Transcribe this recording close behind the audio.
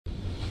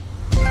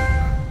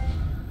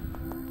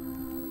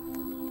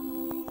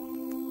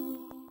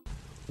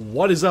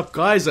What is up,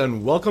 guys,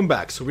 and welcome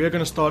back. So we are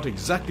going to start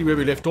exactly where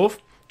we left off.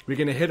 We're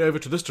going to head over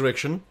to this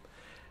direction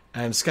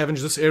and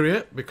scavenge this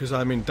area because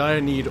I'm in dire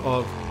need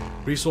of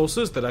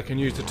resources that I can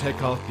use to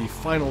take out the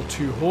final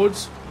two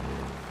hordes.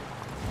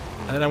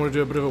 And then I'm going to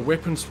do a bit of a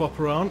weapon swap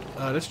around.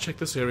 Let's check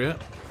this area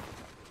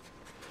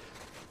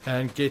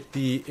and get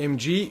the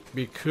MG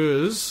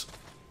because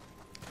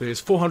there's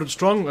 400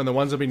 strong, and the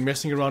ones I've been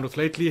messing around with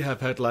lately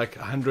have had like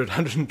 100,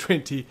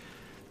 120.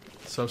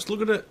 So I'm still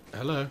going to...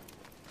 Hello.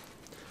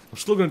 I'm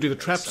still going to do the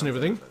traps and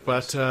everything,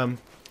 but I'm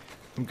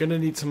going to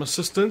need some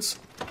assistance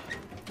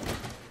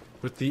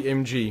with the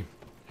MG.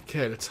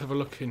 Okay, let's have a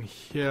look in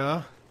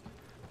here.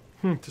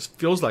 Just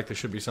feels like there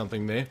should be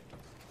something there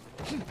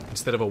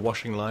instead of a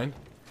washing line,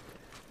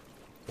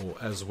 or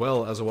as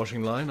well as a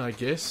washing line, I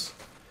guess.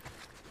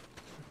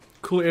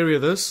 Cool area,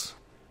 this.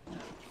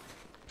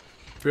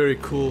 Very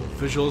cool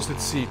visuals.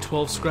 Let's see,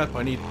 12 scrap.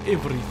 I need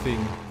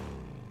everything,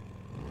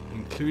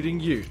 including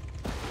you.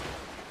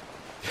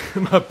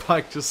 My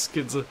bike just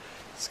skids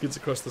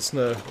across the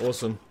snow.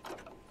 Awesome.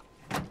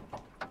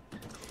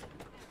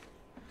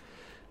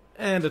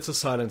 And it's a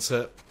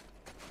silencer.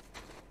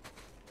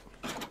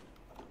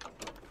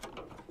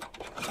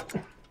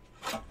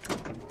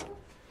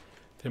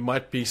 There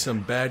might be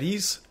some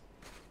baddies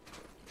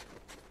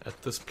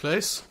at this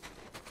place.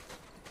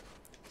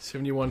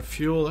 71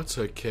 fuel, that's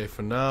okay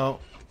for now.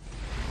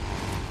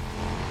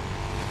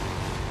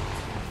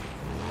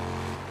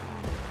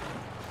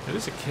 It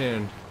is a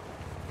cairn.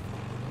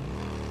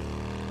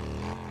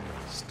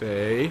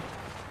 Stay.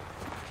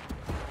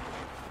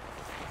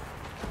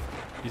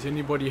 Is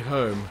anybody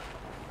home?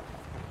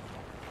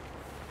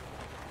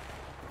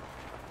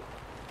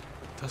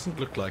 Doesn't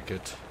look like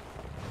it.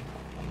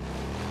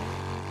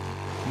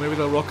 Maybe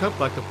they'll rock up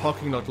like the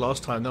parking lot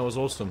last time. That was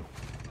awesome.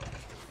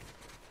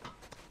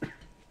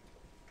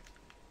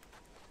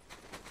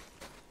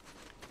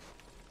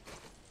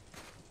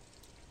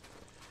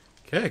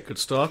 Okay, good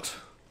start.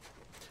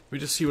 Let me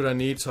just see what I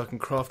need so I can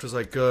craft as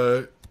I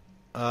go.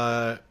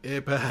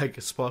 Airbag,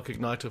 spark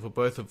igniter for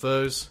both of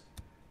those.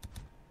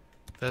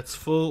 That's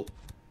full.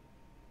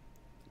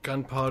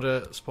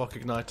 Gunpowder, spark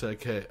igniter.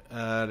 Okay,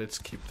 let's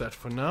keep that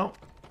for now.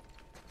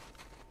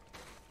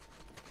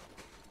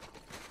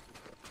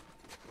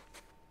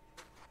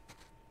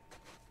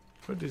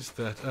 What is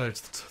that? Oh,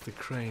 it's the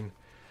crane.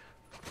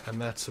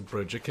 And that's a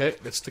bridge. Okay,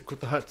 let's stick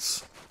with the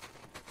huts.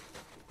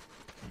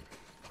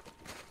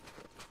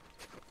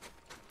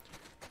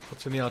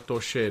 What's in the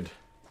outdoor shed?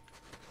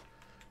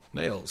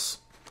 Nails.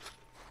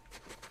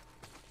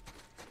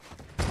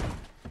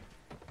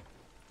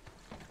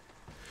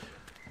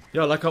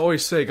 Yeah, like I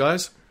always say,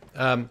 guys,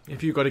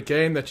 if you've got a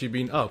game that you've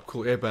been... Oh,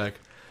 cool, airbag.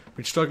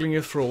 Been struggling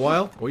with for a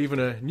while, or even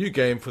a new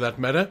game for that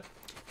matter,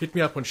 hit me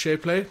up on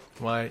Shareplay.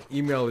 My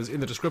email is in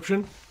the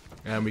description,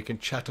 and we can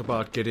chat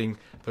about getting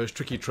those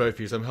tricky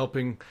trophies. I'm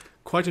helping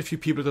quite a few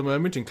people at the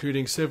moment,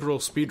 including several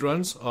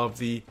speedruns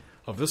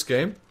of this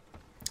game.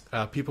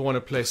 People want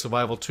to play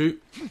Survival 2,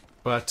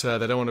 but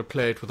they don't want to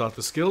play it without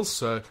the skills,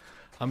 so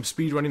I'm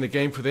speedrunning the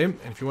game for them.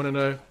 And if you want to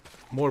know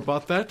more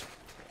about that,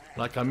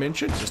 like I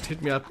mentioned, just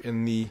hit me up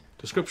in the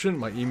description.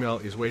 My email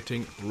is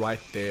waiting right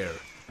there.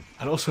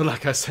 And also,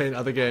 like I say in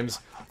other games,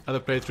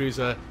 other playthroughs,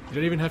 you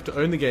don't even have to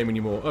own the game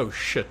anymore. Oh,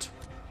 shit.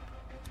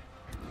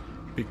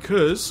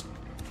 Because...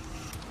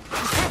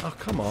 Oh,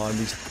 come on.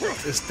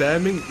 This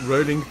damning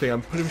rolling thing.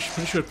 I'm pretty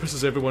sure it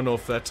pisses everyone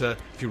off that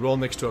if you roll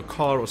next to a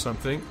car or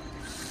something,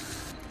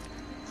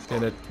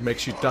 then it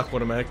makes you duck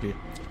automatically.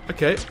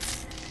 Okay.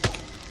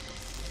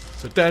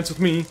 So dance with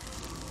me.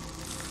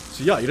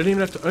 So yeah, you don't even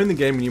have to own the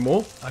game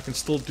anymore. I can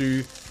still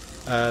do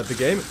the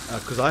game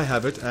because I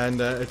have it,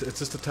 and it's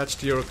just attached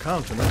to your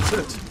account, and that's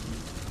it.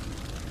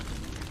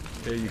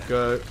 There you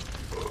go.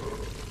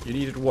 You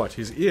needed what?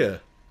 His ear.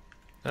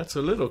 That's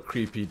a little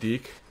creepy,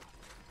 Deke.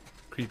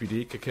 Creepy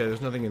Deke. Okay, there's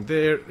nothing in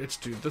there. Let's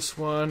do this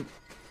one.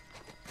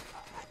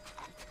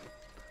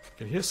 I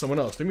can hear someone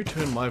else. Let me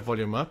turn my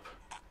volume up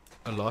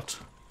a lot.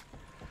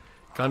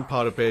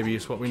 Gunpowder, baby,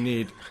 is what we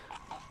need.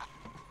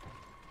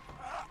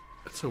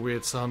 That's a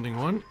weird sounding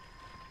one.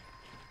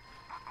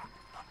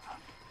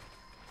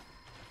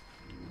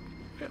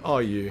 Where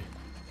are you?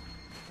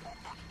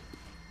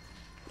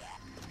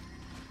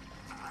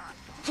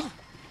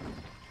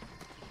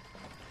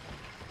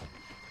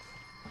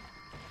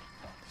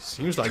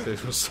 Seems like there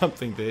was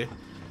something there.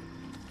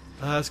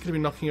 It's going to be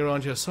knocking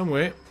around here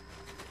somewhere.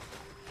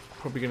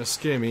 Probably going to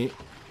scare me.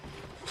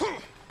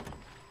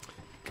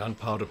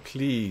 Gunpowder,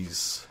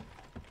 please.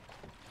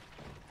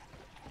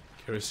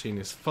 Kerosene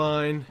is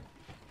fine.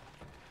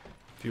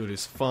 Fuel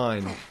is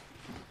fine.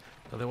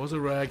 Now there was a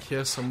rag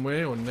here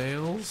somewhere, or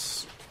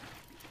nails.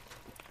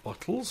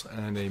 Bottles,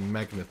 and a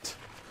magnet.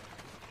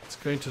 Let's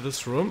go into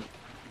this room.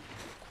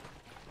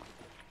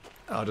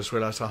 I just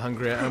realized how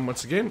hungry I am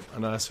once again,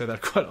 and I say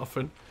that quite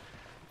often.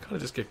 Kind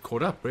of just get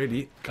caught up,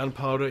 really.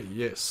 Gunpowder,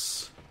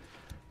 yes.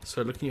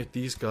 So looking at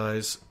these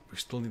guys, we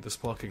still need the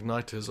spark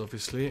igniters,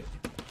 obviously.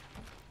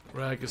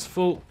 Rag is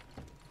full.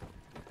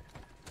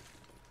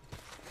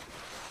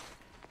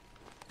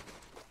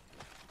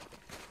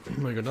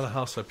 We got another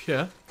house up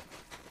here.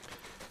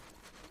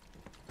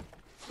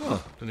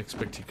 Oh, didn't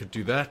expect he could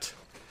do that.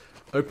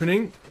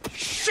 Opening.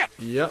 Shit!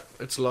 Yep,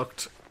 it's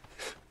locked.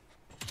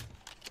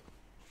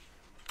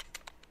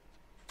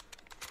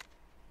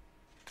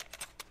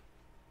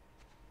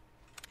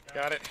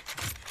 Got it.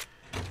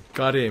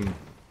 Got him.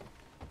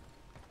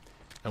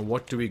 And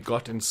what do we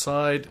got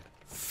inside?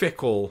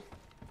 Feckle.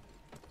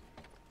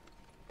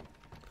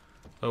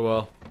 Oh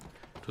well.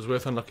 It was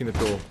worth unlocking the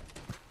door.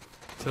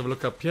 Let's have a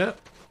look up here.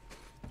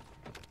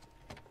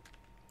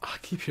 I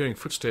keep hearing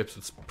footsteps.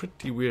 It's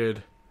pretty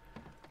weird.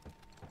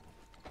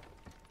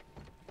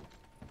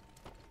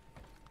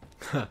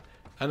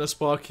 And a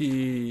Sparky.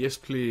 Yes,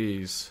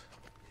 please.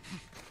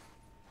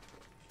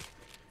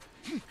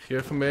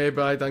 Here for me,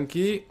 bye,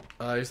 donkey.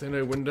 Is there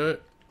no window?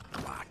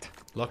 Locked.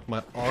 Locked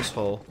my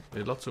asshole.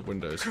 There are lots of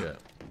windows here.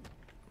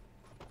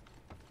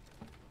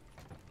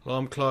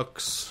 Alarm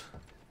clocks.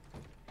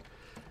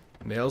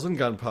 Nails and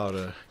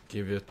gunpowder.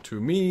 Give it to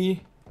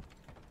me.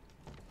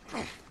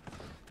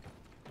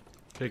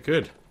 Okay,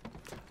 good.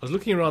 I was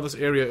looking around this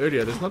area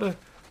earlier. There's not a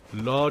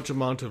large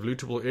amount of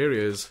lootable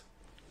areas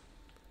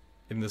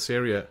in this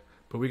area.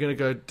 But we're going to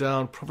go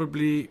down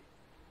probably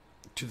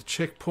to the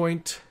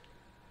checkpoint.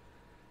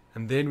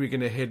 And then we're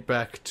going to head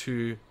back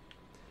to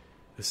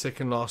the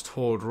second last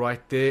horde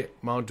right there,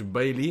 Mount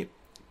Bailey.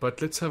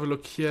 But let's have a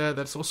look here.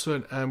 That's also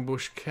an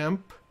ambush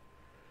camp.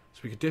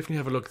 So we could definitely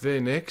have a look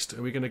there next.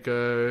 And we're going to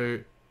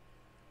go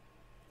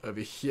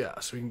over here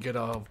so we can get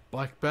our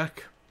bike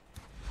back.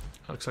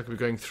 Looks like we're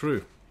going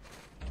through.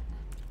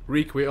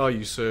 Reek, where are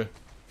you, sir?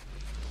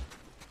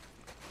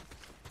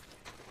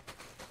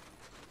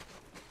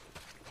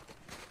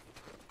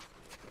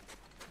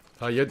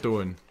 How you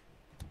doing?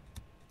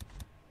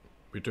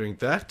 We're doing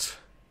that.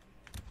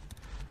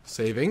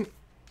 Saving.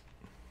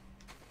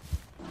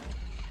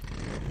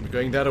 We're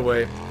going that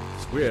way.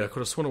 It's weird. I could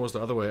have sworn it was the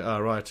other way. Ah,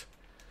 right.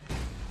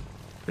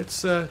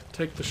 Let's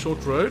take the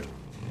short road.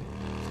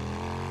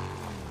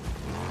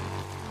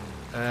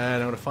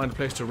 And I'm going to find a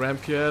place to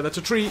ramp here. That's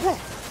a tree. And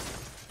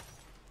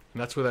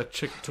that's where that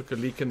chick took a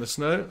leak in the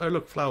snow. Oh,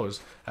 look, flowers.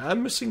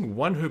 I'm missing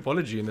one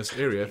herbology in this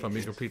area, if I'm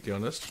being completely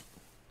honest.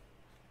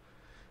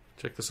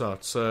 Check this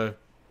out. So,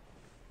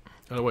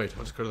 oh wait,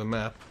 I'll just go to the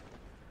map.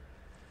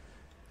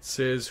 It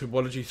says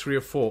herbology 3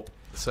 or 4.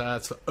 So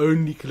that's the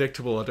only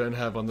collectible I don't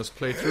have on this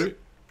playthrough.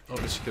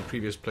 Obviously the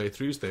previous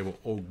playthroughs, they were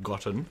all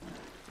gotten.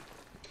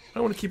 I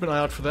want to keep an eye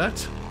out for that.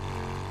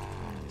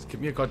 Just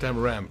give me a goddamn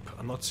ramp.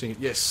 I'm not seeing it.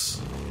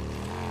 Yes.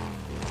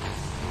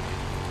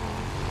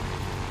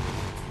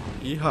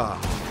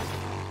 Yeehaw.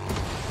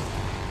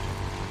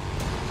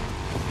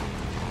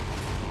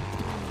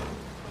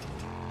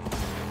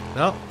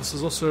 Now, this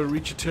is also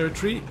Reacher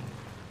territory.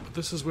 But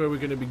this is where we're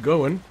going to be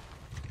going.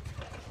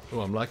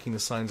 Oh, I'm liking the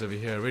signs over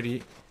here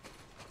already.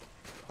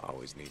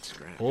 Always need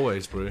scrap.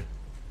 Always, bro.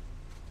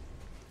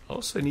 I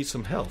also need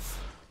some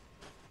health.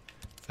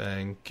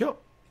 Thank you.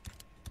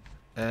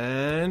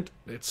 And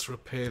let's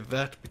repair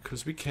that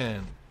because we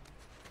can.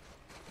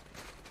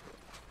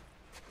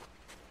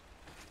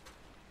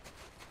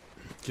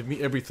 Give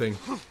me everything,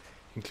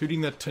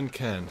 including that tin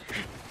can.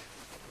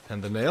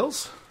 And the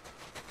nails.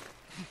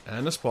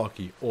 And a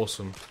Sparky.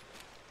 Awesome.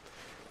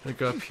 I'm gonna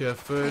go up here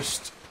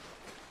first.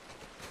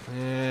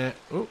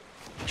 Oh.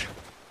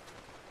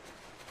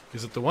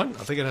 Is it the one?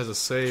 I think it has a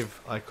save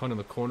icon in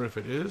the corner if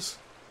it is.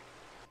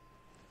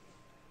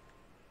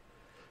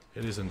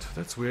 It isn't.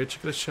 That's weird.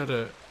 Check the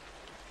shadow.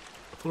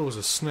 I thought it was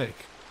a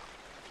snake.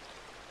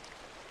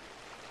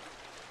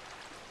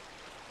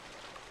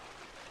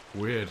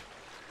 Weird.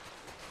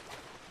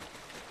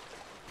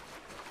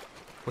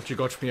 What you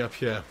got for me up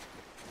here?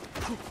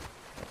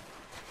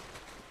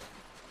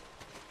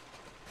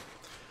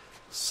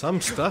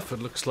 Some stuff, it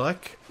looks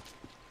like.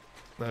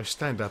 Now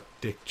stand up,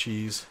 dick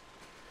cheese.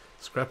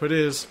 Scrap it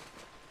is.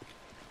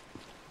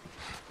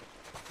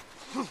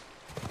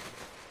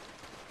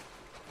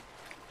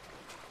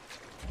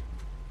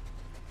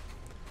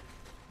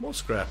 More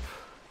scrap.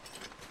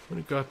 I'm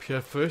going to go up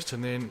here first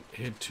and then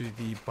head to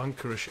the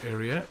bunkerish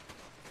area.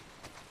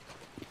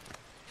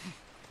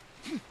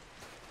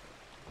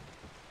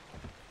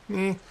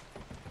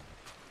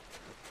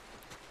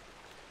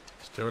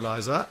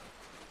 Sterilizer.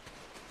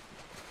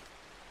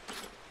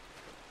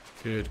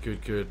 Good,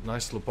 good, good.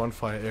 Nice little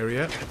bonfire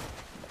area.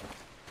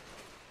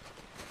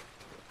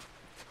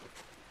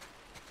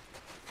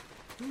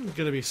 There's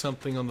going to be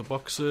something on the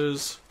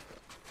boxes.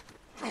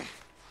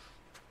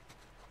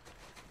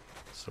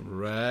 Some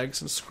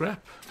rags and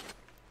scrap.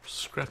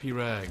 Scrappy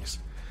rags.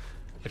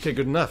 Okay,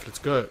 good enough. Let's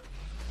go.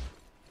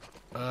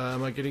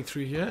 Am I getting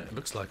through here? It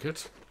looks like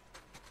it.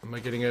 Am I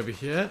getting over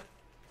here?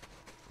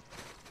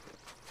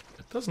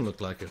 It doesn't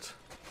look like it.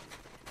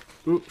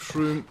 Ooh,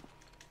 shroom.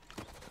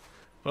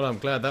 Well, I'm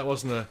glad that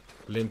wasn't a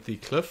lengthy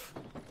cliff.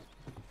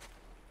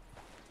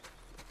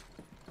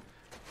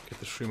 Get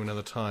the shroom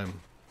another time.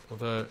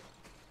 Although,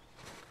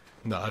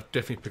 no, I'd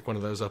definitely pick one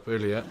of those up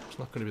earlier. It's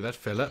not going to be that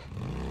fella.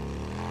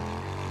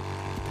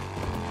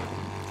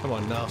 Come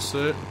on now,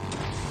 sir.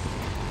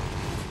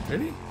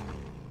 Really?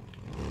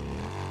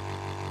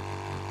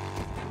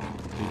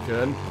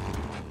 Beacon.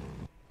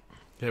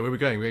 Okay, where are we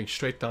going? We're going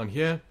straight down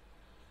here.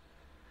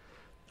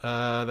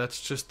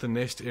 That's just the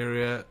nest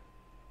area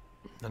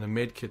and a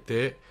med kit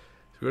there. So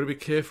we've got to be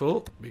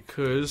careful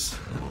because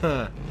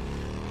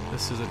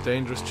this is a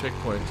dangerous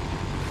checkpoint.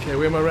 Okay,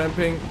 where am I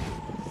ramping?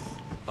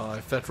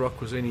 If that rock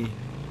was any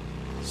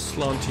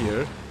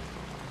slantier.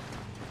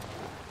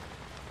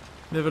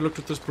 Never looked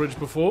at this bridge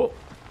before,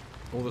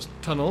 or this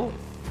tunnel.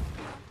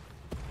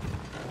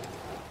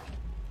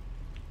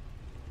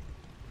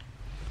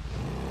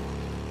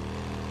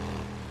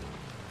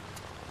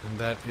 And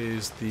that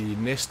is the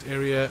nest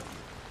area,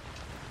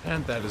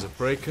 and that is a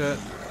breaker.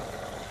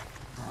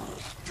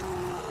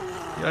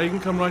 Yeah, you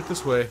can come right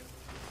this way.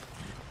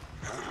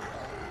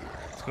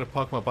 Just gonna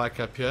park my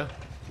bike up here.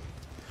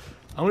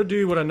 I'm gonna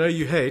do what I know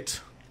you hate.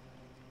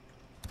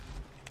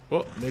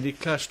 Oh, nearly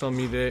clashed on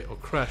me there, or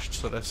crashed,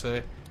 should I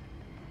say.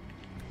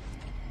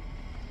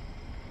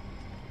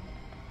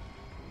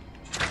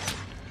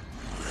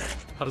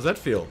 How does that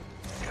feel?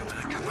 Come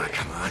on, come on,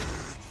 come on.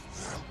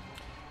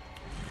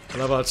 I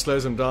love how it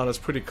slows him down, it's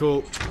pretty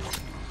cool.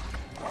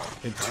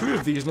 And 2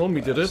 of these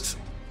normally did it.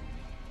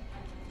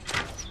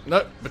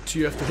 No, but 2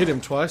 you have to hit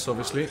him twice,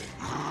 obviously.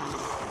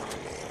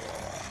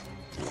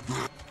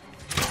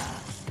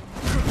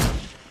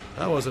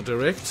 That was a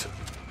direct.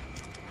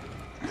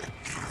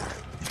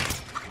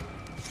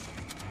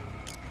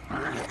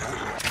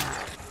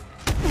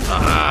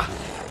 Ah!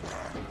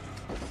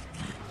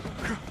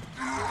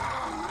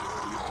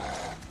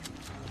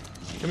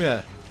 Come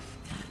here.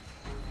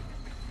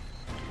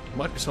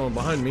 Might be someone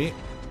behind me.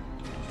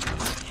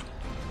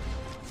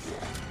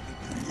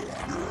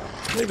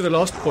 Maybe the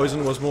last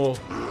poison was more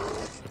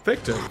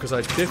effective because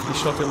I definitely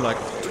shot him like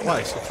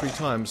twice or 3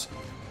 times.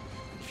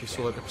 If you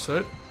saw that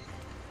episode.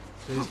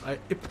 There's an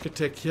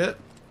Ipkatek here.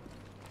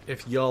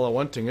 If y'all are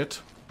wanting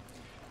it.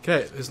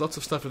 Okay, there's lots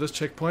of stuff at this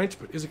checkpoint,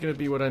 but is it going to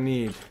be what I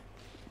need?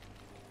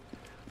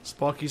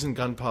 Sparkies and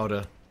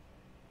gunpowder.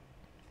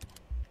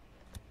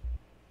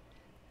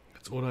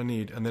 That's all I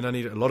need. And then I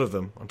need a lot of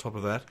them on top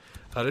of that.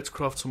 Let's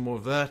craft some more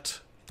of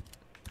that.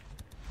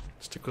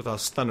 Stick with our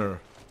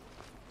stunner.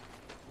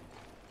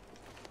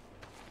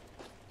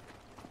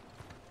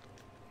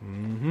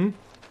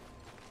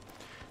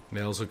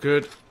 Nails are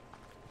good.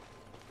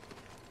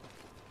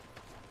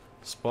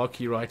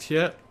 Sparky right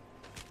here.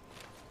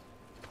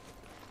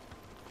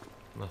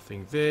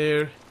 Nothing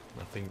there.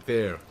 Nothing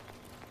there.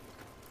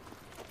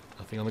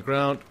 Nothing on the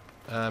ground.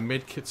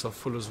 Med kits are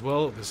full as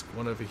well. There's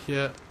one over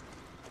here.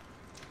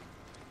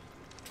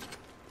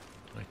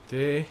 Right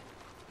there.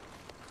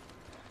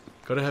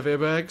 Gotta have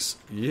airbags.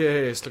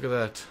 Yes, look at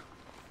that.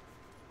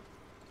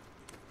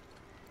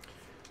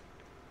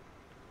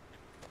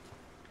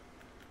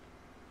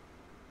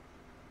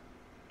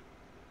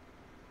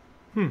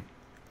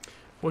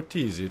 What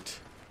is it?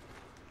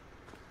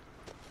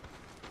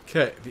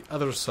 Okay, the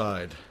other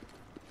side.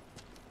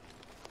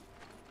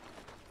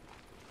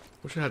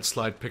 Wish I had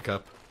slide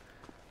pickup.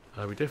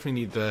 We definitely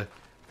need the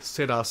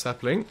cedar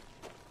sapling.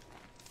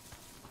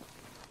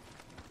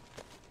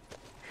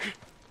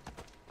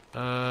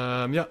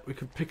 Yeah, we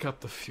can pick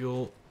up the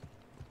fuel.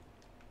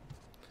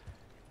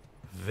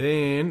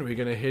 Then we're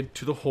gonna head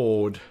to the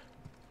Horde.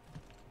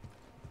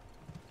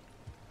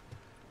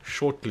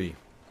 Shortly.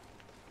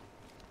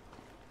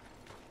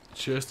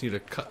 Just need a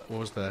cut. What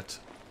was that?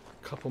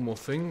 A couple more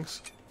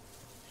things.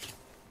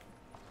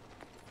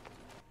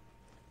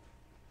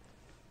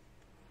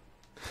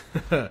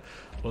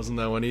 Wasn't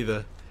that one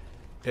either.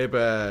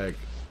 Airbag.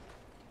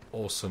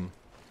 Awesome.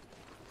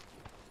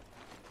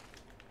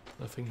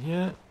 Nothing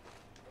here.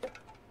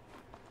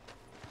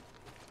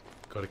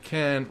 Got a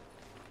can.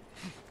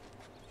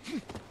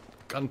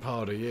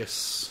 Gunpowder,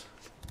 yes.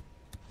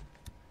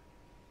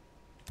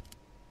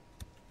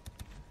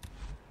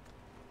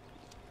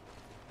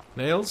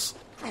 Nails?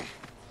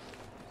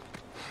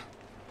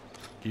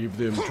 Give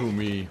them to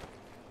me.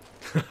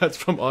 That's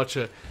from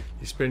Archer.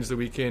 He spends the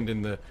weekend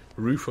in the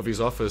roof of his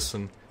office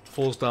and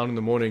falls down in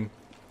the morning,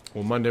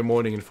 or Monday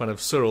morning, in front of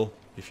Cyril,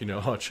 if you know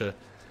Archer.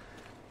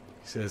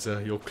 He says,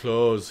 your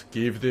clothes,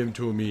 give them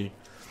to me.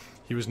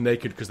 He was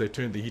naked because they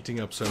turned the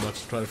heating up so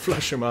much to try to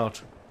flush him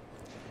out.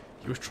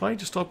 He was trying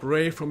to stop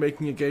Ray from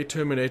making a gay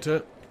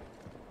Terminator.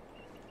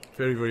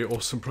 Very, very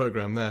awesome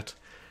program, that.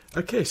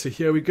 Okay, so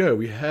here we go.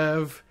 We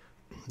have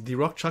the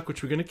rock chuck,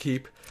 which we're going to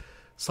keep.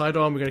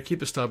 Sidearm, we're going to keep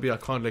the stubby. I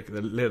can't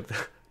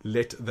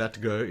let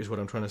that go, is what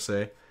I'm trying to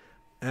say.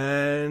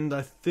 And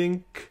I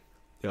think,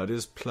 yeah, it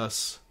is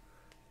plus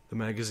the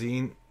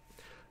magazine.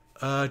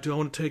 Do I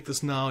want to take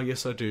this now?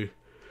 Yes, I do.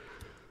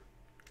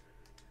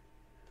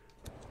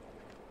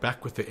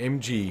 Back with the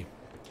MG.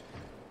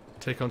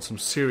 Take on some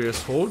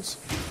serious hordes.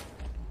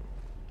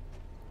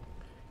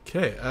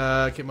 Okay,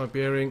 get my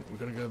bearing. We're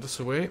going to go this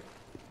way.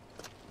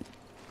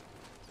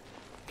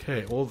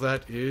 Okay, all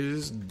that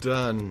is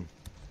done.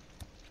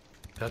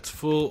 That's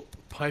full.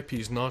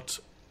 Pipey's not.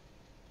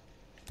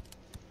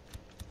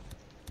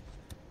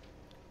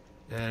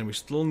 And we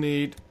still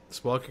need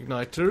spark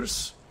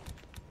igniters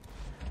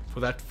for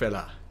that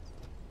fella.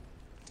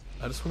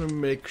 I just want to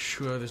make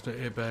sure there's no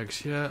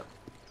airbags here.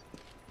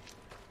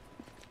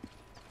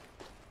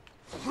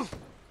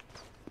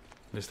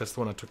 Unless that's the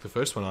one I took the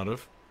first one out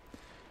of.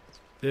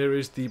 There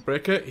is the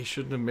breaker. He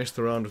shouldn't have messed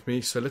around with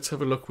me. So let's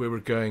have a look where we're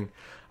going.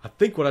 I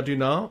think what I do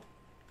now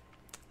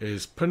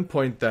is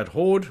pinpoint that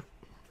horde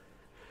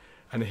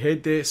and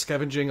head there,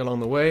 scavenging along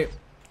the way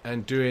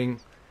and doing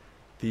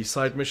the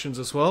side missions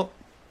as well,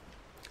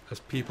 as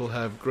people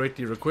have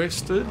greatly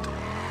requested.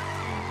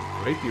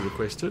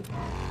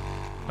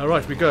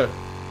 Alright, we go.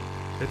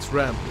 Let's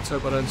ramp. Let's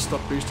hope I don't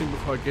stop boosting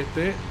before I get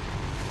there.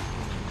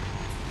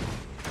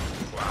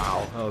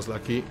 Wow, I was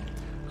lucky.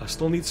 I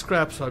still need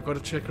scrap, so I've got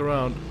to check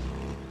around.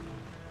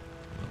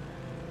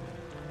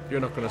 You're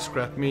not going to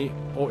scrap me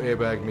or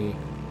airbag me.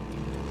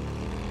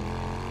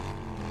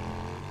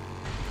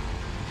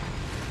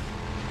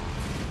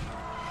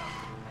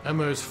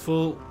 Ammo's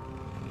full.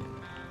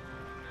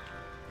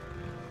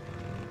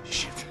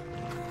 Shit.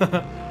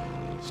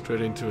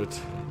 Straight into it.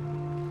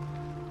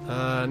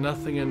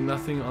 Nothing and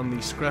nothing on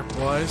the scrap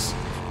wise.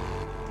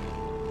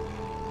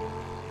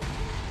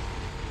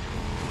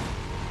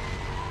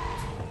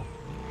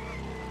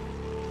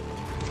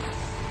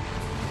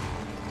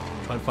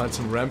 Try and find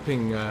some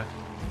ramping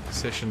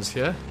sessions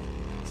here.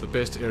 It's the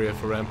best area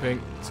for ramping.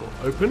 It's all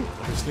open,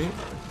 obviously.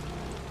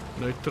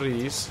 No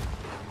trees.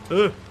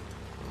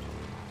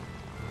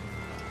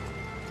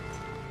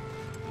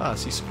 I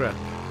see scrap.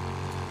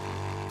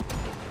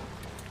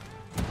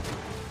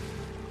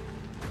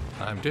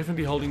 I'm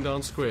definitely holding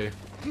down square.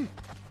 You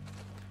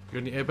got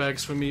any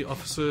airbags for me,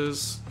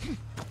 officers?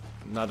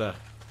 Nada.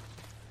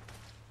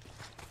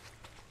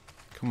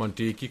 Come on,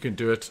 Deke, you can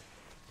do it.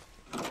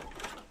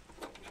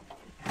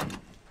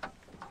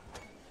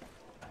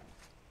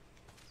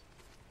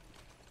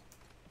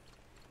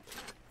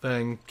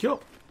 Thank you.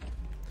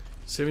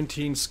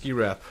 17 ski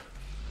wrap.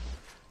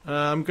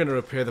 I'm going to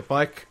repair the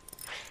bike.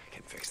 I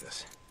can fix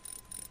this.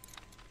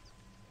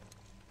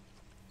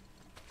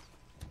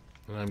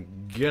 And I'm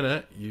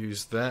gonna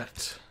use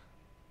that.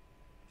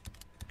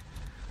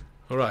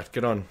 Alright,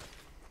 get on.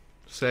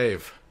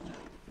 Save.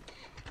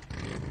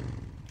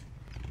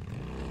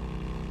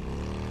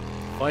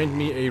 Find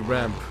me a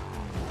ramp.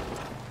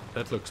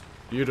 That looks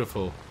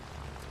beautiful.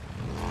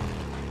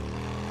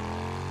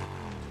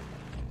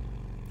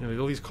 Yeah,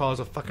 all these cars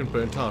are fucking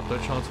burnt out. No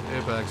chance of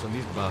airbags on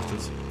these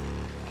bastards.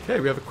 Okay,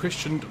 we have a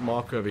questioned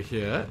mark over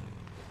here.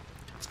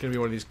 It's gonna be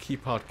one of these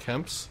keep out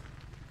camps.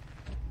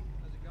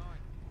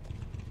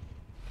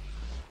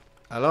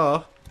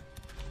 Hello?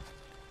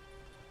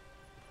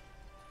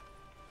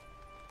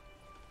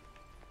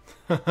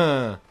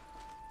 Hey,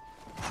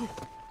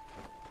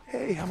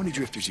 how many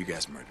drifters you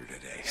guys murdered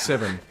today?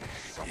 7.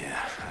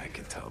 Yeah, I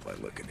can tell by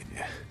looking at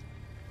you.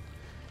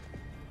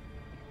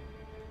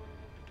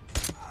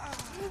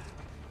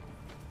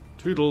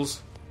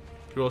 Toodles.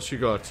 Who else you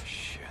got?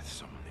 Shit,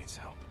 someone needs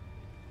help.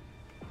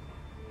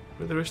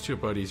 Where are the rest of your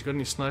buddies? You got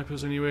any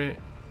snipers anywhere?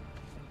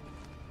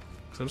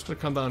 Because I'm just going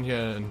to come down here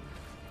and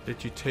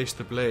let you taste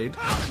the blade.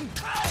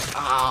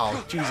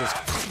 Ow! Jesus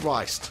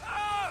Christ.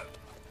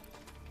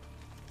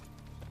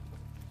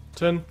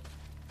 Tin.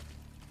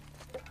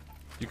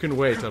 You can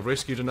wait. I've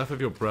rescued enough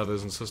of your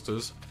brothers and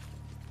sisters.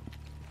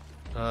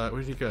 Where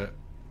did he go?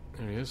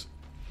 There he is.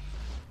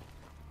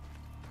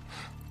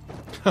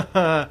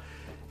 Haha.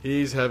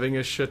 He's having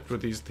a shit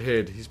with his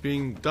head. He's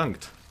being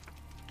dunked.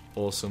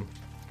 Awesome.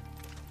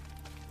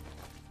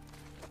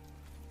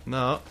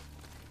 Now,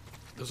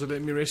 does it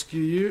let me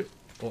rescue you?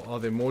 Or are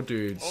there more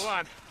dudes?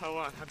 Hold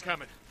on, I'm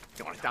coming.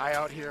 You want to die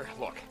out here?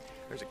 Look,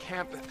 there's a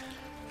camp that...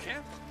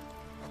 Camp?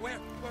 Where?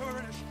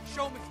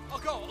 Show me. I'll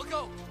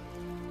go.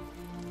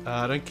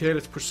 I don't care,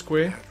 let's push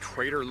square.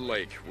 Crater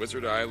Lake,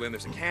 Wizard Island.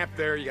 There's a camp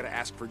there. You gotta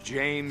ask for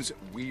James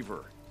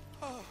Weaver.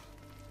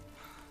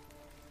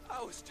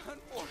 I was done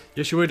for.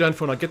 Yes, you were done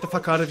for. Now get the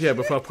fuck out of here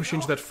before I push you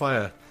into that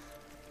fire.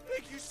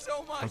 Thank you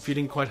so much. I'm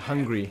feeling quite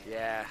hungry.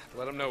 Yeah,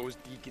 let him know it was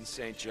Deacon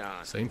St.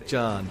 John. St.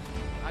 John.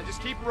 I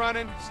just keep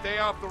running. Stay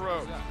off the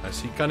road. I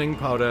see gunning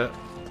powder.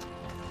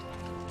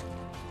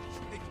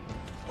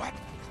 What?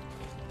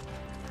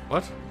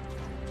 What?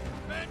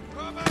 Men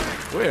coming!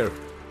 Where?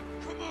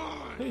 Come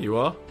on! There you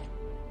are.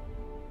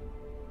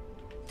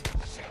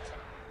 Shit.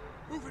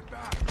 Move it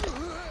back.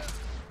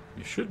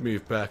 You should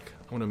move back.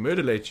 I want to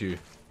murderate you.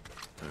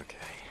 Okay.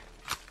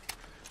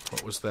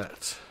 What was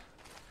that?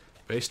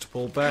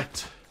 Baseball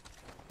bat.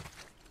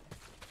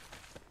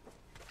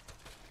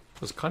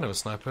 Was kind of a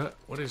sniper.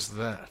 What is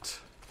that?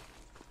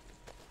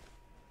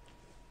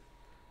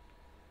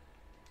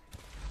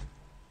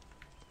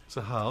 It's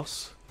a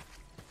house.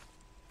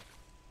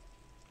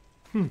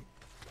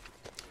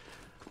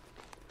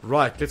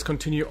 Right, let's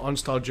continue on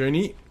our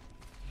journey.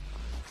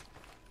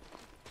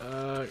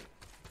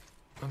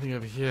 Nothing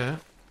over here.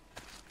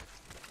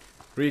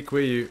 Reek,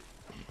 where are you?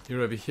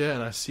 You're over here,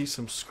 and I see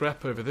some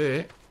scrap over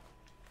there.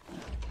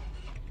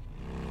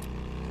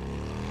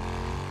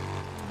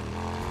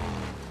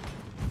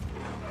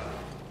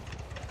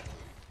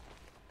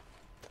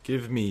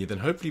 Give me. Then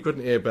hopefully you've got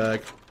an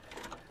airbag.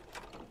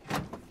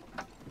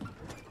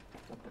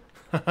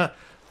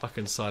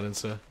 Fucking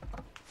silencer.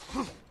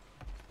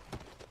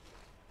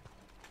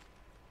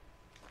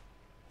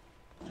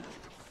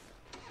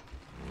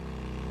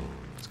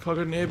 car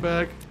got an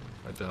airbag?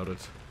 I doubt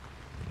it.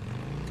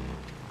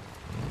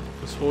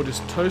 This Horde is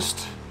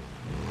toast.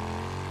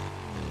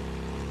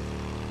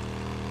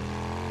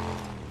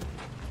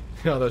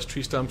 Yeah, those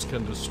tree stumps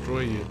can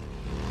destroy you.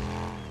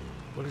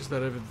 What is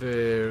that over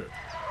there?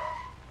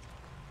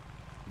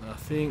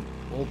 Nothing.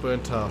 All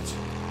burnt out.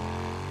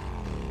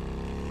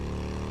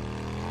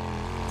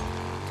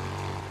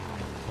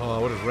 Oh, I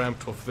would have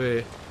ramped off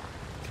there.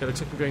 Okay,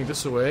 looks like we're going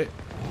this way.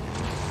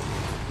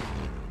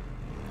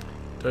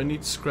 Don't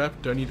need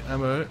scrap, don't need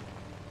ammo.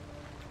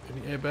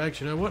 Any airbags?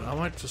 You know what? I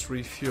might just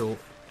refuel.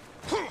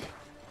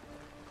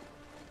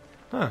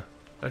 Huh.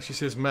 Actually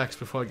says max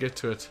before I get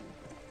to it.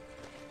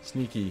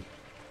 Sneaky.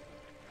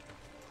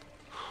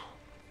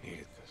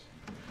 Needed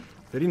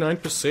this.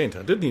 39%.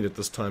 I did need it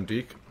this time,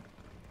 Deke.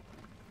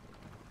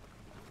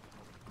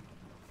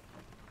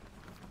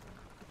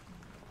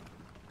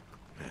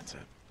 That's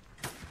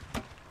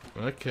it.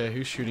 Okay,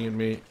 who's shooting at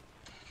me?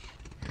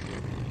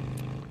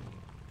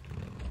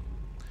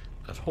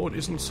 That Horde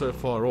isn't so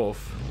far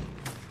off.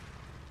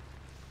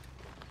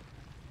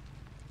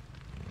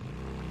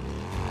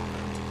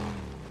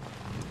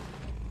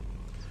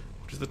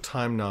 What is the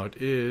time now?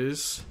 It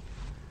is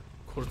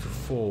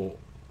 4:45.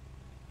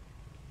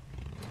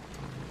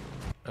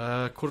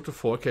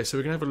 4:45. Okay, so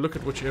we're going to have a look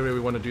at which area we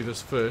want to do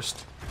this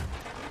first.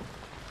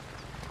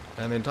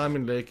 And then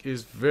Diamond Lake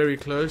is very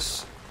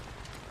close.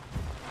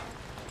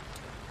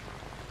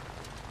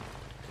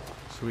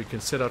 So we can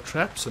set our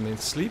traps and then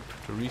sleep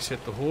to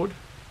reset the Horde.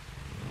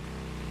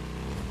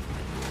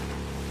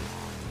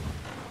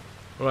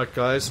 Alright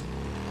guys.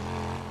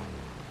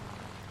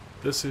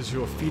 This is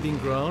your feeding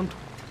ground.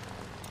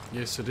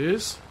 Yes it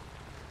is.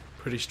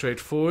 Pretty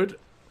straightforward.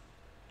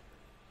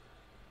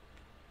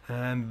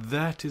 And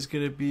that is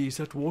going to be, is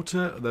that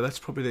water? No, that's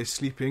probably they're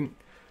sleeping.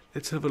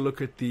 Let's have a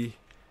look at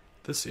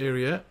this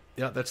area.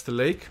 Yeah, that's the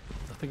lake.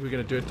 I think we're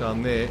going to do it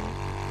down there.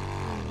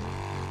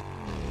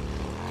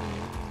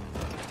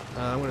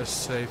 I'm going to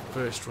save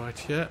first right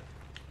here.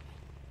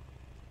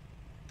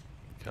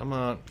 Come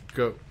on,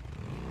 go.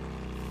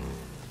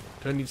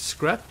 Don't need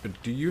scrap,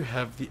 but do you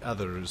have the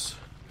others?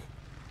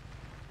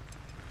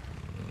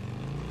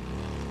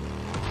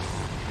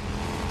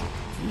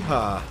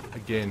 Yeehaw!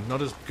 Again,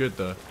 not as good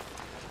though.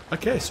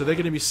 Okay, so they're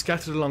going to be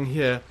scattered along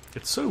here.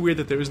 It's so weird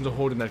that there isn't a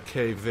Horde in that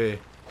cave there.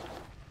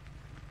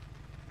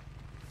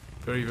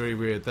 Very, very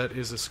weird. That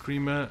is a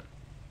screamer.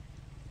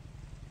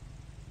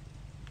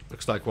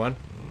 Looks like one.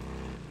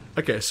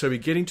 Okay, so we're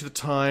getting to the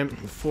time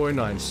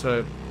 4:09.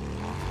 So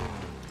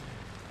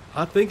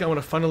I think I want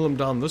to funnel them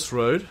down this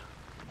road.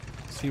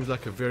 Seems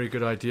like a very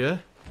good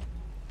idea.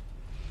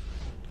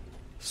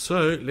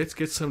 So let's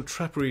get some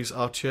trapperies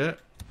out here.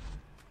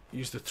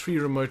 Use the 3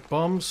 remote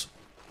bombs.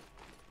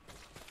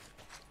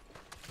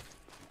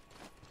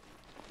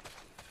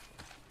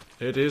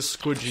 It is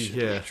squidgy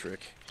here.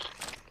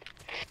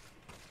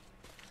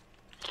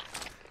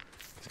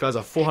 These guys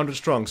are 400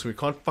 strong, so we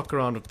can't fuck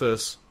around with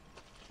this.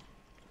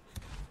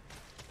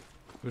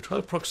 We'll try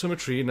the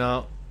proximity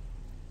now.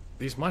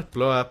 These might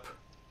blow up.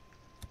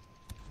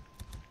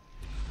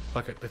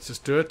 Fuck it, let's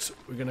just do it.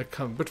 We're going to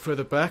come a bit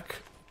further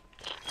back.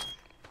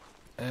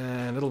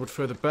 And a little bit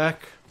further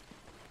back.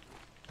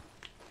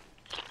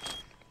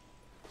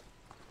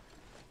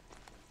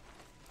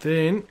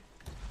 Then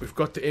we've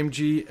got the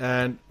MG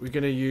and we're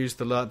going to use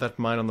that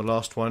mine on the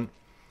last one.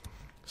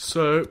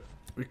 So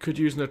we could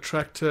use an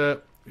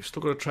attractor. We've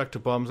still got attractor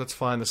bombs, that's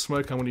fine. The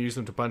smoke, I'm going to use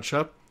them to bunch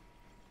up.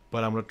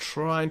 But I'm going to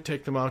try and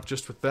take them out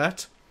just with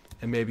that.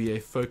 And maybe a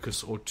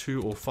focus or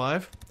 2 or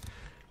 5.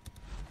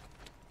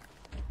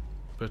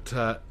 But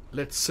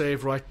let's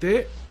save right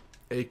there.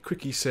 A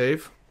quickie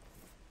save.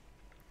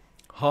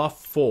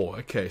 4:30.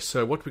 Okay,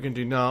 so what we can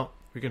do now,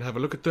 we can have a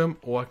look at them.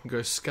 Or I can go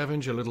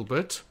scavenge a little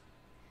bit.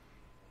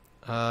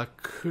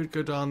 Could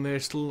go down there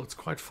still. It's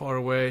quite far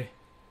away.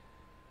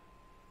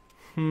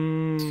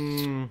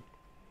 Oh,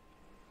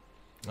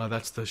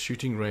 that's the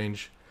shooting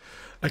range.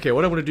 Okay,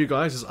 what I want to do,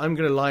 guys, is I'm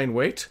going to lie in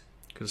wait,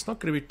 because it's not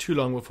going to be too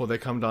long before they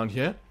come down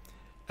here.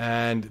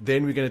 And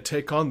then we're going to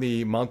take on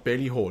the Mount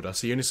Bailey Horde. I'll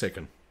see you in a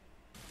second.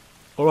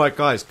 Alright,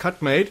 guys,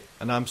 cut made,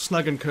 and I'm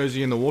snug and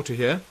cozy in the water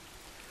here.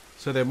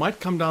 So they might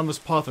come down this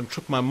path and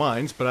trip my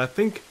mines, but I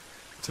think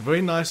it's a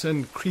very nice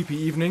and creepy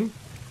evening.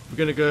 We're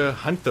going to go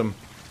hunt them.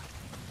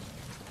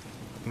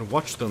 And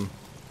watch them.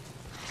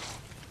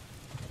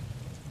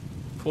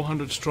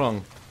 400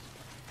 strong.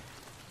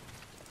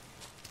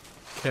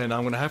 Okay, now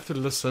I'm going to have to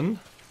listen.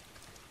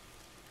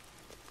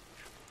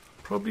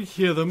 Probably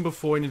hear them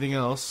before anything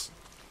else.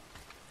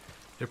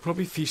 They're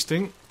probably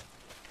feasting.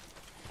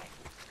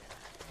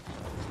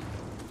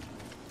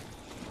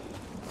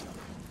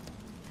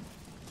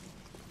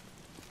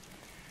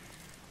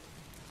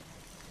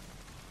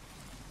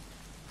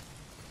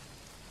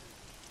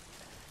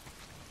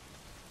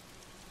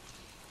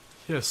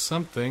 Here's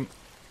something.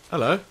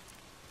 Hello.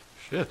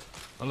 Shit,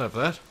 I'll have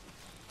that.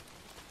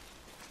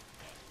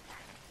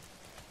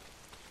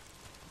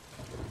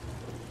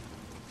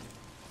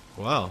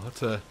 Wow,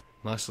 that's a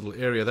nice little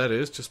area that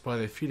is, just by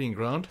their feeding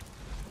ground.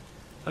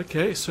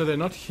 Okay, so they're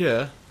not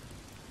here.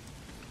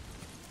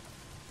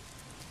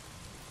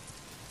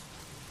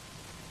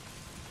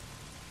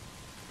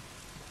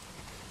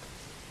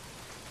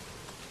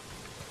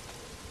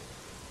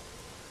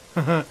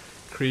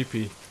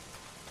 Creepy.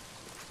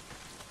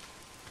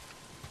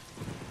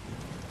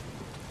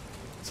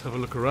 Let's have a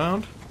look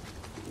around.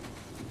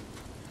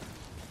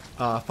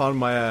 I found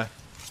my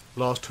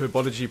last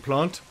herbology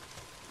plant.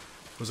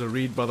 It was a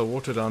reed by the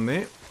water down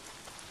there.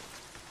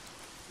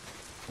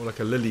 Or like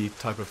a lily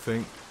type of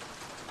thing.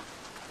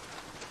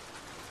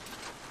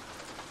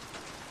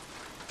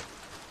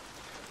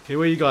 Okay,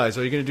 where are you guys?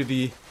 Are you going to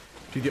do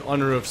the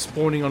honor of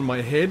spawning on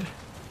my head?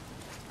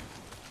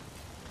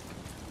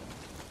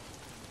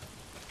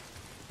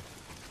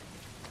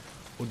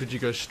 Or did you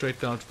go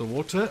straight down to the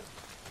water?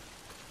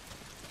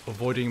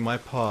 Avoiding my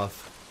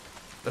path.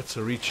 That's a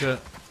reacher.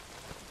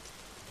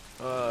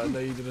 No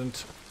you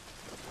didn't.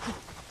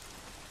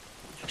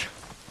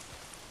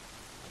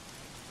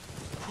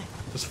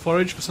 Just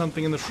forage for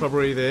something in the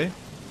shrubbery there.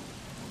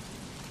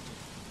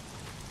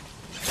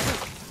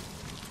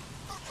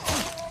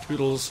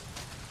 Poodles.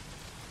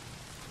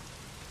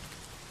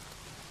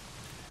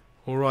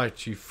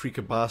 Alright, you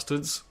freaker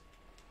bastards.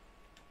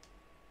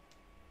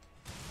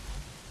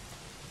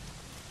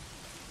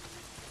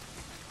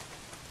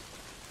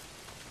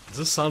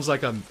 This sounds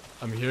like I'm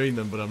hearing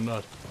them, but I'm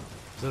not.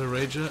 Is that a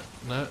rager?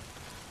 No.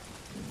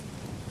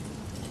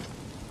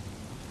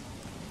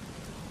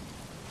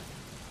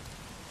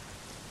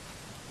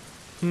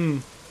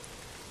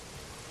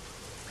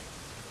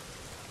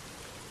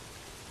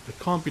 They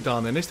can't be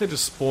down there, unless they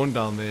just spawn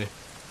down there.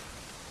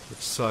 Which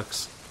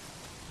sucks.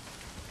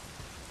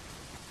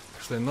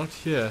 Because they're not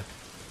here.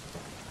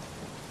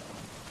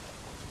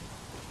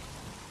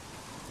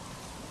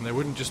 And they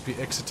wouldn't just be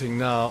exiting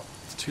now.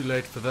 It's too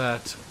late for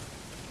that.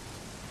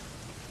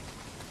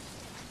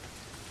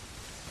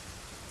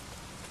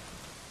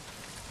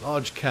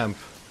 Large camp.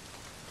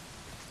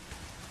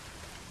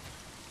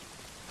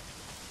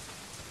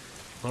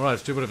 Alright,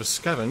 let's do a bit of a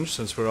scavenge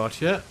since we're out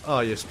here.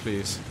 Ah, yes,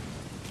 please.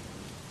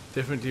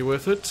 Definitely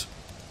worth it.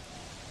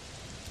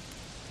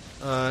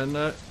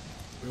 No.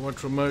 We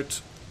want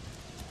remote.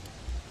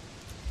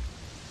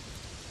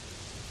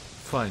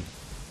 Fine.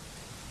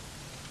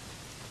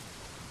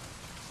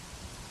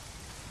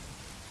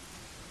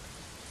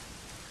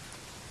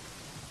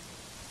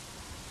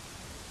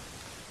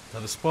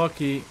 Another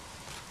Sparky.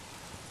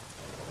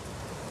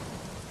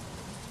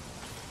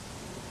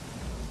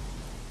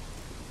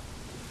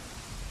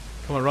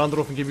 Come on, round it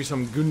off and give me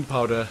some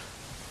gunpowder.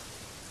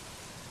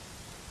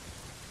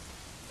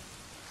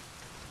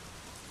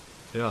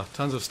 Yeah,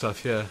 tons of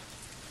stuff here.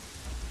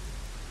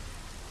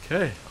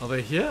 Okay, are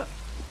they here?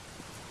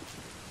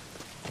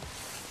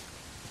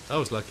 That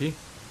was lucky.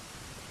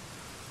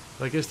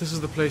 I guess this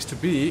is the place to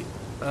be.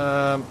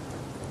 I'm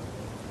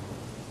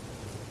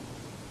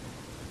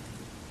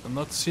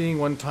not seeing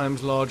 1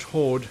 times large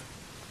horde.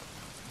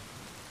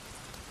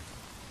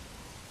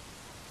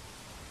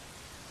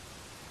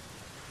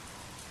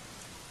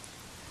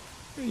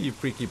 You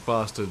freaky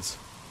bastards.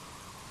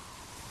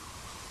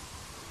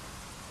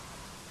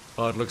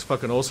 Oh, it looks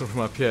fucking awesome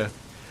from up here.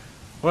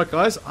 Alright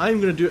guys, I'm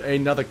going to do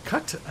another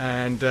cut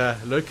and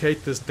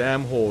locate this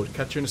damn horde.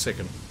 Catch you in a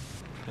second.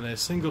 And a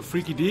single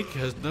freaky deek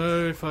has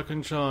no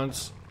fucking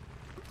chance.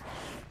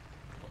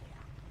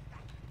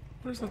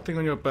 What is that thing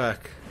on your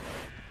back?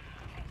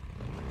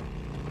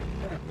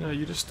 No,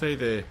 you just stay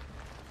there.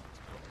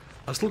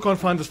 I still can't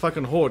find this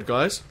fucking horde,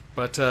 guys.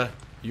 But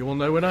you will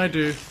know when I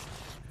do.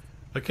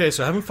 Okay,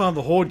 so I haven't found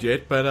the horde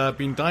yet, but I've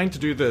been dying to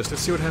do this.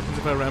 Let's see what happens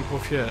if I ramp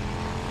off here.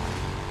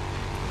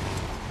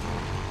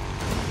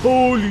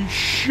 Holy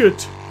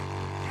shit!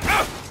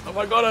 Oh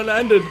my god, I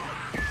landed!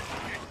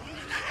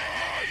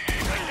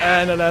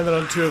 And I landed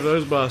on 2 of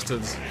those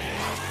bastards.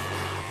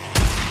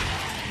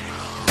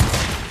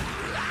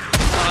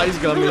 Ah, he's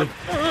got me.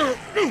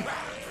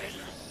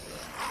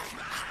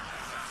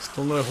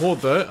 Still no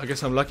horde though. I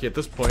guess I'm lucky at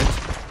this point.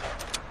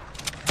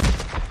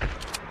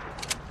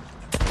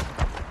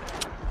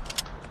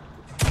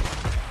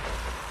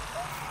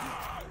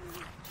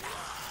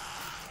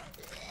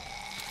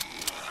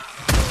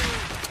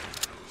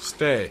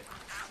 Stay.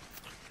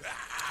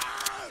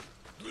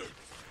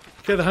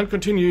 Okay, the hunt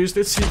continues.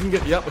 Let's see if we can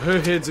get... Yep,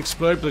 her heads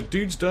explode, but the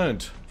dudes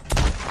don't.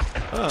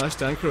 Ah, I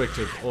stand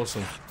corrected.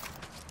 Awesome.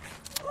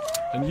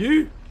 And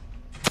you?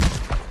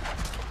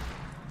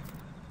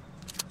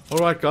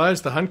 Alright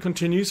guys, the hunt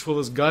continues for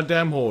this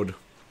goddamn horde.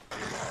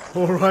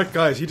 Alright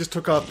guys, he just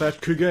took out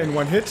that cougar in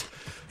 1 hit.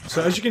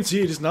 So as you can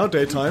see, it is now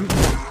daytime.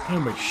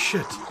 Oh my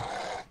shit.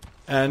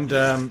 And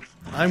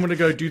I'm gonna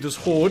go do this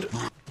horde.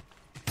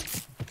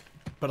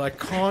 But I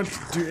can't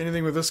do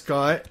anything with this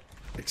guy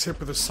except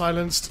with a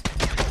silenced.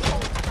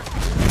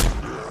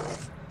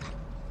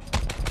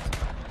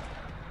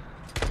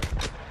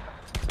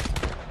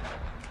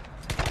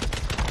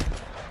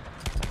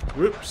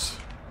 Whoops.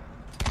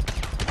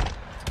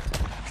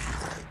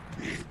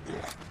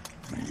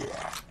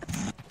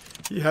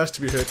 He has to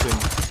be hurting.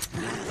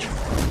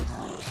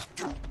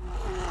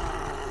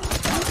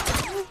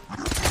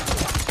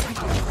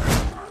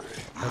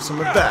 Have some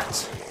of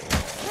that.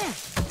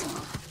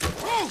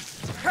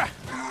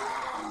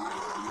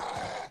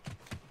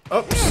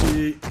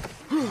 Oopsie.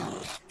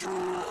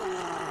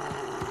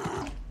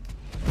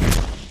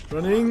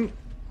 Running.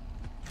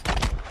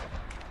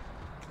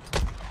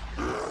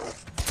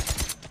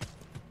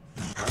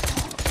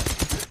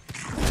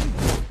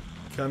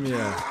 Come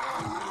here.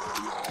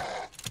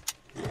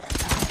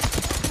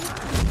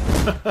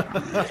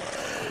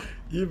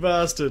 You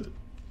bastard.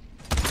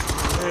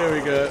 There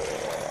we go.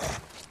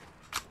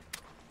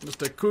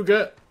 Mr.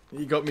 Cougar,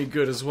 you got me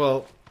good as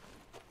well.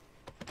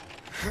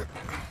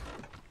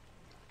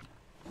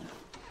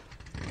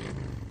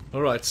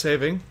 Alright,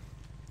 saving.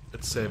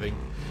 It's saving.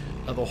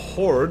 Now the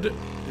Horde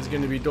is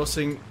going to be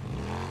dossing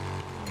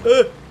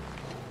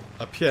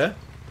up here.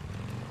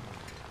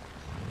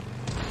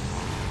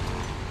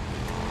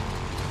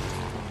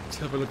 Let's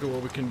have a look at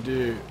what we can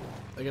do.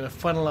 They're going to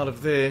funnel out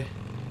of there.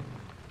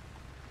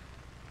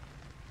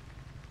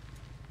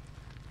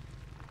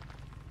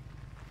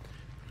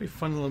 We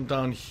funnel them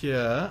down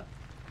here.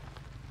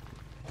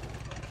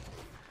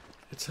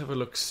 Let's have a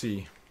look,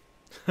 see.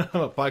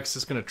 My bike's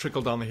just going to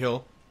trickle down the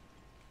hill.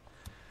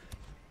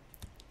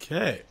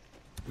 Okay.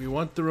 We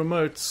want the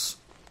remotes.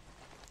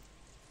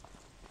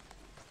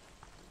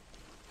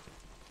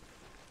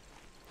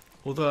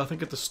 Although I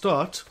think at the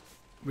start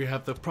we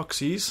have the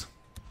proxies.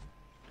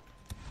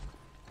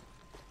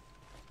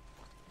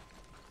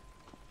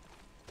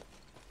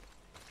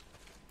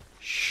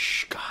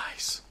 Shh,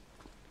 guys.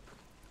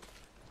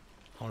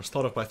 I want to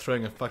start off by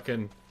throwing a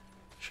fucking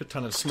shit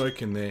ton of smoke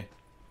in there.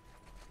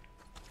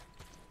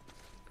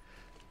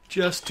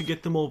 Just to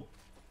get them all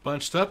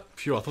bunched up.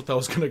 Phew, I thought that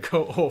was going to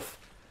go off.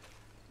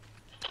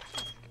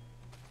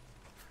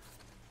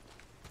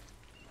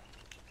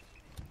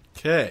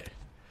 Okay.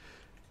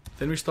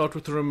 Then we start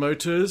with the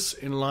remoters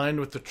in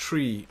line with the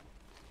tree.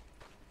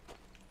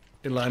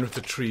 In line with the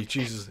tree.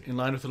 Jesus. In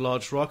line with the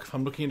large rock. If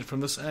I'm looking at it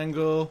from this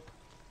angle.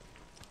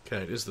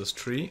 Okay, it is this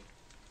tree.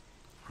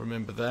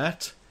 Remember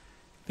that.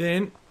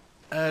 Then,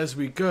 as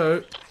we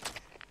go,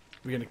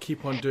 we're going to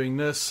keep on doing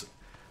this.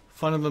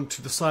 Funnel them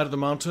to the side of the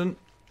mountain.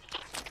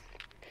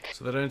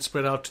 So they don't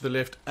spread out to the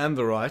left and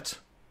the right.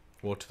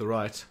 Or to the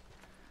right.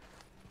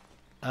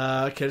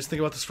 Okay, let's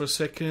think about this for a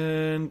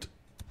second.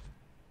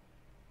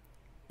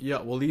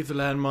 Yeah, we'll leave the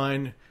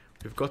landmine.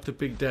 We've got the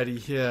big daddy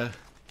here.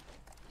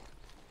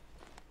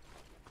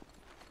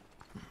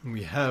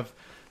 We have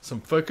some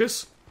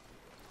focus.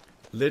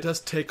 Let us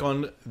take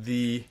on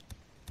the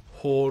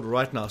Horde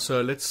right now.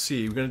 So let's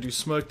see. We're going to do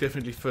smoke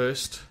definitely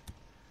first.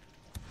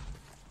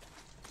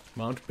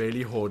 Mount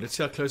Bailey Horde. Let's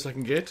see how close I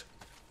can get.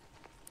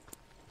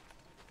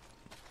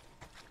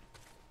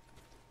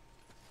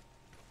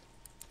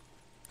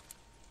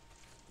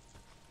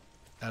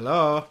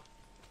 Hello?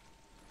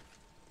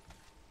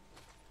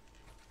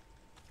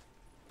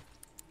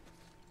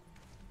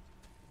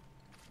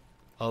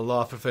 I'll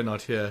laugh if they're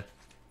not here.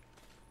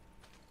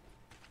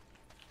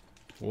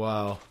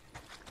 Wow.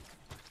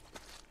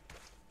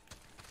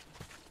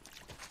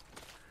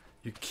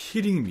 You're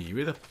kidding me.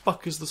 Where the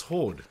fuck is this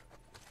Horde?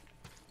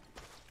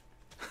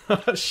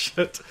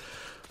 Shit.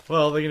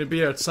 Well, they're going to be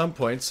here at some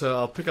point, so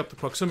I'll pick up the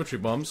proximity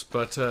bombs,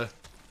 but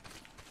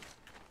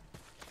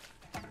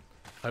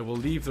I will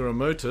leave the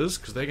remoters,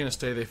 because they're going to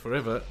stay there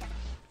forever.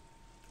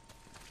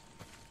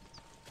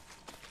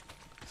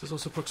 Is this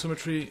also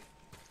proximity?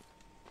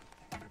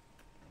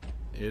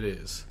 It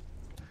is.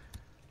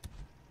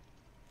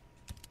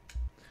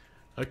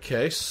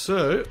 Okay,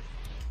 so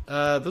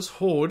this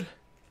Horde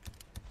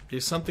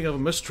is something of a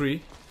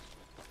mystery,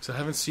 because I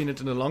haven't seen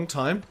it in a long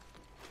time.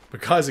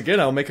 But guys,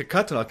 again, I'll make a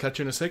cut and I'll catch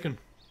you in a second.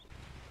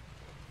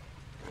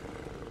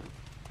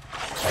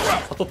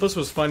 I thought this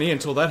was funny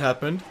until that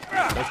happened.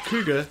 That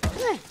cougar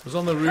was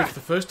on the roof the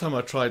first time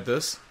I tried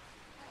this,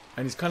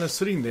 and he's kind of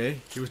sitting there.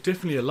 He was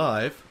definitely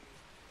alive.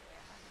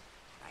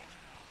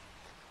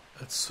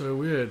 That's so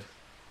weird.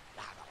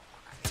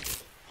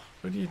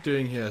 What are you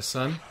doing here,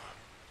 son?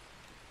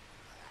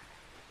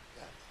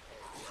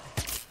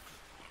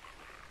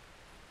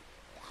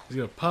 He's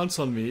gonna pounce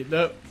on me.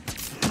 No.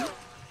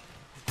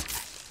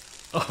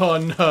 Oh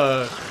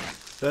no.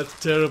 That's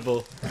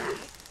terrible.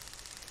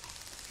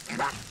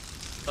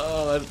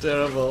 Oh, that's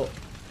terrible.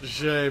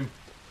 Shame.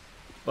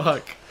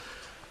 Fuck.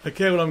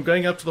 Okay, well, I'm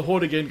going up to the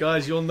Horde again,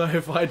 guys. You'll know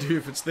if I do,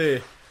 if it's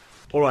there.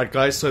 Alright,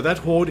 guys, so that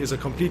Horde is a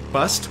complete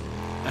bust.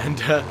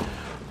 And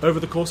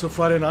over the course of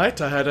Friday night,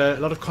 I had a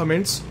lot of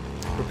comments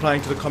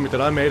replying to the comment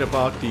that I made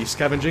about the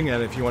scavenging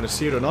and if you want to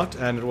see it or not,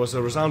 and it was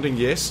a resounding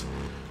yes.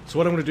 So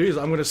what I'm going to do is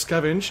I'm going to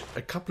scavenge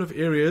a couple of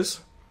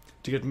areas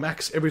to get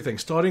max everything,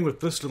 starting with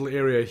this little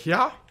area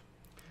here.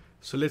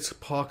 So let's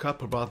park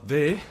up about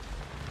there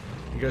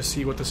and go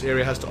see what this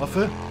area has to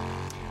offer.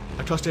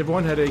 I trust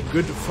everyone had a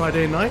good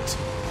Friday night.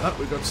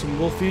 We got some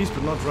wolfies,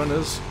 but not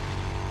runners.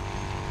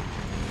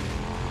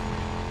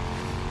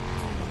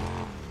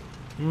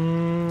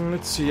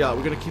 Let's see, yeah,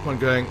 we're going to keep on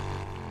going.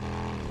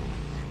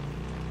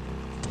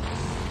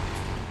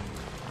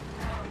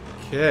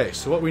 Okay,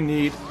 so what we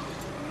need...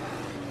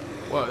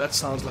 Whoa, that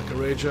sounds like a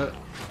rager.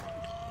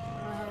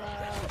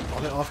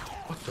 Are they after...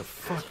 What the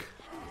fuck?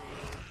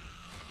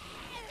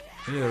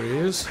 There he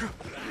is.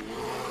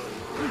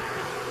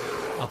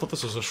 I thought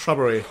this was a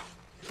shrubbery.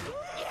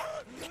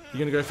 You're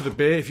going to go for the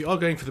bear? If you are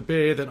going for the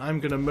bear, then I'm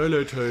going to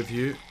Molotov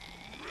you.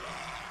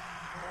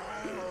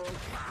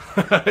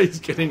 He's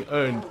getting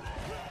owned.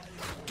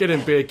 Get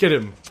him, bear, get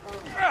him.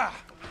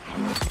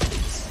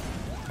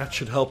 That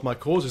should help my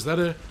cause. Is that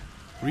a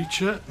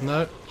reacher?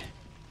 No.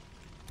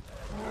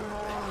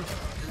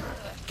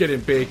 Get him,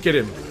 bear, get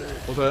him.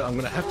 Although I'm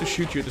going to have to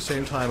shoot you at the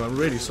same time. I'm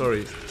really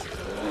sorry.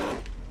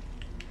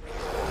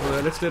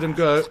 Alright, let's let him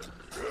go.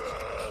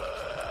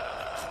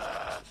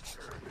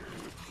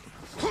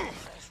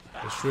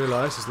 Just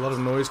realised there's a lot of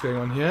noise going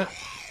on here.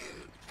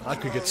 I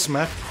could get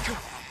smacked.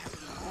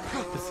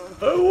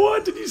 Oh,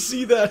 what? Did you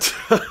see that?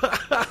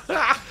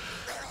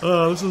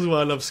 Oh, this is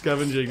why I love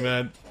scavenging,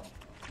 man.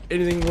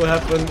 Anything will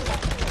happen.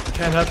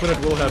 Can happen, it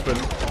will happen.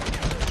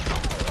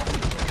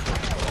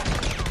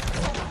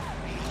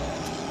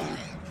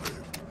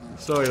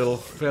 Sorry, little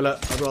fella.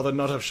 I'd rather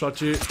not have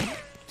shot you.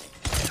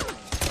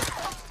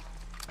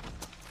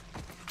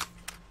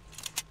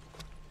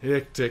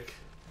 Hectic.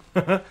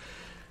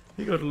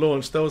 He got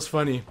launched. That was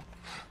funny.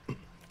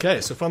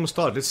 Okay, so from the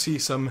start, let's see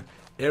some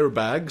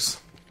airbags.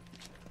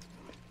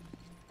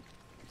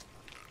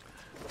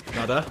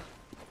 Nada.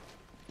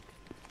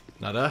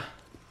 Nada.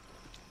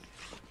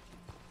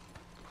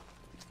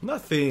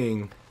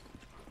 Nothing.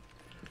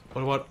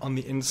 What about on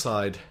the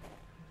inside?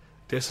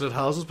 Desolate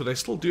houses, but they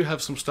still do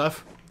have some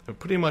stuff. And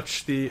pretty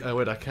much the...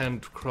 wait, I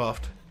can't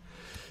craft.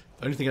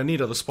 The only thing I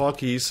need are the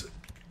sparkies.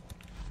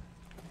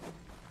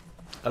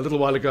 A little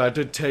while ago I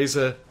did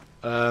taser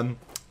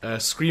a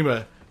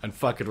screamer, and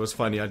fuck, it was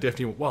funny. I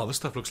definitely... Wow, this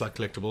stuff looks like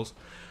collectibles.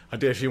 I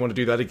definitely want to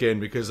do that again,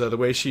 because the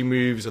way she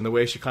moves and the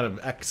way she kind of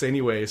acts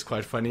anyway is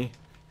quite funny.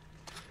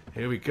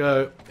 Here we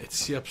go. Let's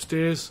see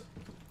upstairs.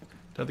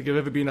 Don't think I've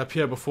ever been up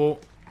here before.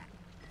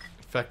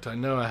 In fact, I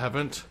know I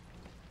haven't.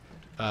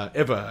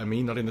 Ever, I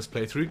mean, not in this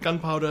playthrough.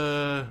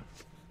 Gunpowder.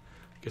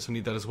 Guess I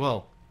need that as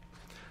well.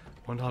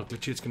 Wonder how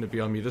glitchy it's going to be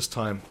on me this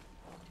time.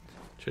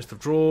 Chest of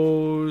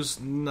drawers.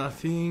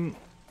 Nothing.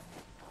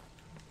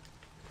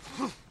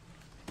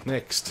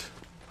 Next.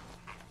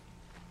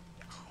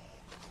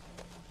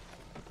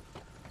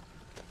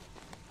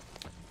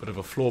 Bit of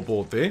a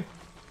floorboard there.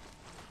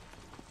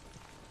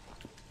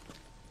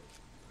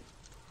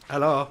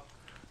 Hello.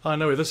 Oh, I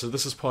know where this is.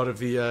 This is part of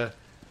the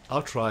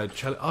Outride.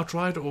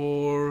 Outride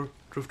or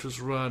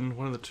Drifter's Run?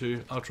 One of the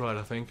two. Outride,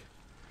 I think.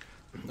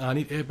 I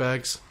need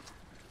airbags.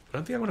 I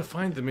don't think I'm going to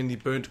find them in the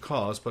burnt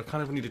cars, but I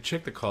kind of need to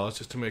check the cars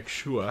just to make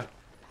sure.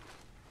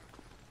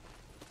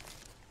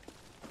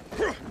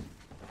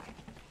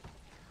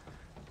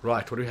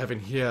 Right, what do we have in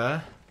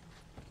here?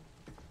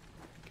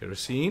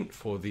 Kerosene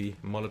for the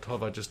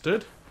Molotov I just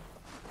did.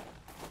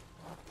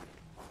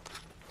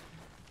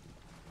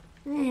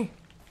 Be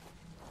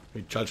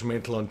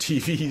judgmental on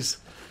TVs.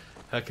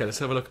 Okay, let's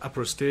have a look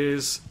upper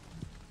stairs.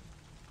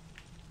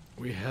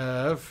 We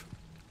have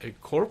a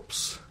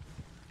corpse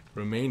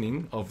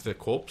remaining of the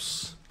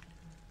corpse.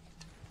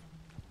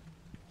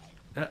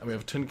 Yeah, we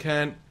have a tin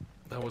can.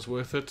 That was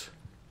worth it.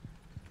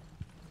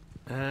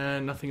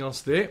 And nothing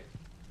else there.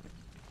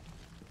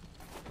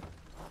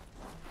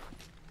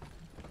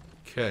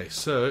 Okay,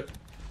 so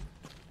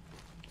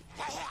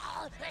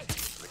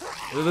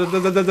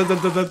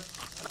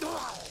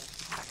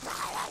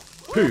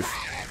poof.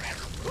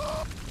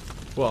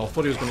 Well, I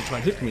thought he was going to try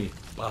and hit me,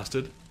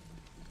 bastard.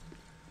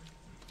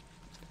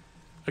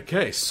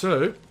 Okay,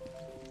 so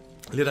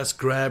let us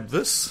grab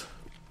this.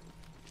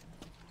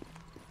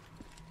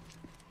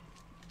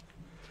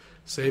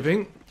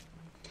 Saving.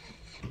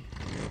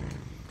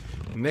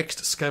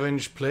 Next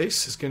scavenge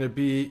place is going to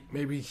be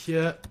maybe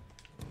here.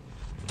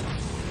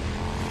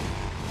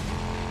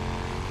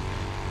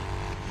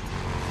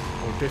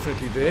 Or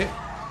definitely there.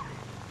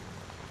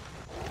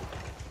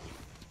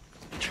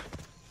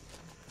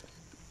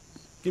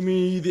 Give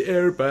me the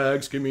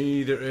airbags, give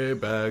me the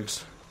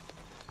airbags.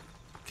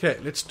 Okay,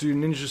 let's do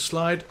ninja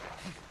slide.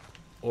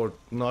 Or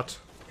not.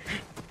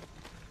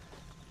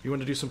 You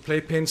want to do some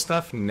playpen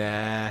stuff?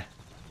 Nah.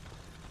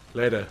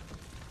 Later.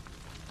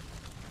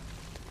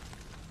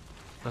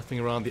 Nothing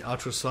around the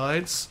outer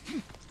sides.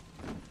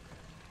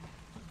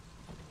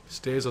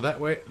 Stairs are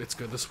that way. Let's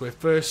go this way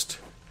first.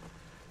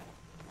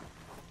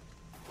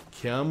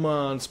 Come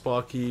on,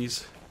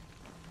 Sparkies.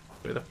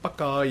 Where the fuck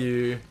are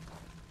you?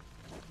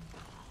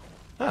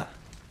 Ah.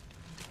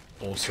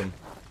 Awesome.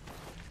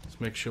 Let's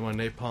make sure my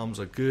napalms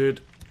are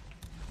good.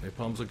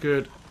 Napalms are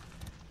good.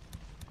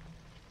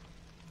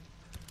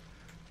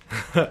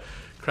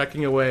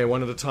 Cracking away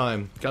one at a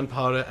time.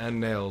 Gunpowder and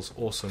nails.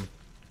 Awesome.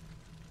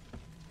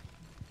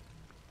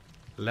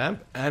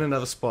 Lamp and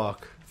another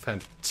spark.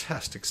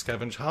 Fantastic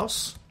scavenge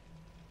house.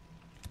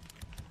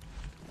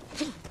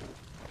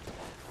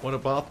 What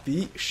about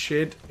the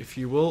shed, if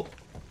you will?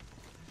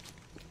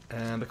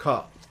 And the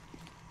car.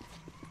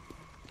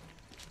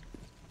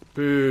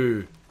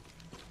 Boo.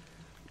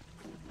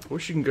 I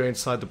wish you can go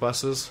inside the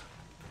buses.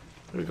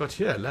 What do we got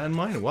here?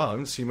 Landmine? Wow, I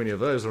haven't seen many of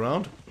those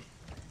around.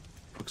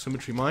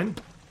 Proximity mine.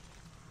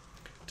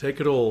 Take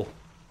it all.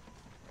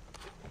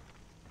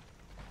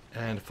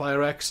 And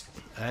fire axe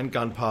and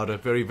gunpowder.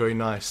 Very, very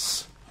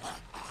nice.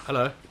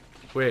 Hello.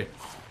 Where?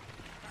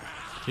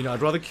 You know,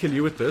 I'd rather kill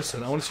you with this,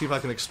 and I want to see if I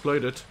can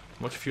explode it.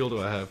 How much fuel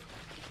do I have?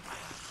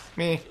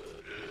 Meh.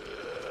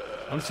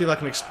 I want to see if I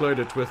can explode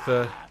it with,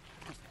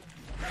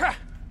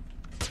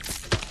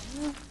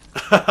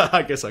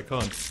 I guess I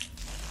can't.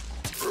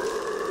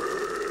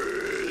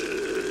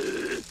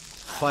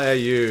 Fire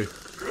you.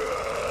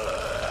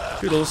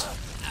 Toodles.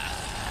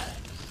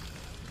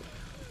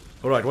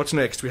 Alright, what's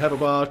next? We have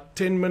about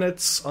 10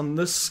 minutes on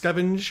this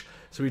scavenge,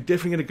 so we're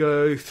definitely going to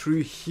go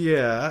through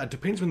here. It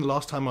depends when the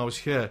last time I was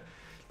here,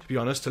 to be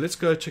honest. So let's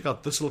go check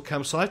out this little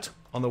campsite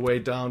on the way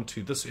down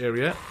to this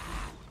area.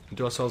 And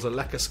do ourselves a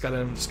lacquer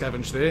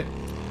scavenge there.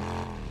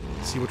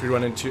 See what we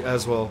run into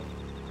as well.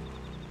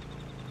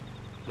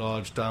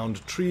 Large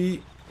downed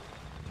tree.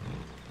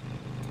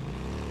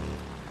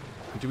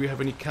 Do we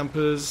have any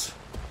campers?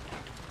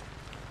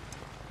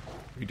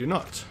 We do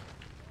not.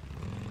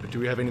 But do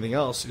we have anything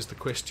else is the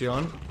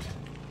question.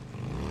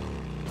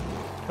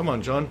 Come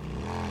on, John.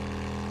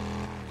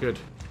 Good.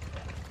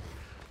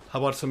 How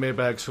about some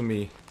airbags for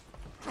me?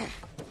 These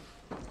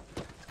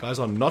guys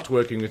are not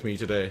working with me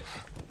today.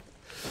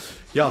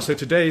 Yeah, so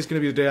today is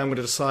going to be the day I'm going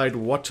to decide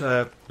what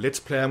Let's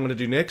Play I'm going to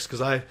do next,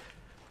 because I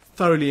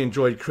thoroughly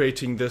enjoyed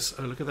creating this.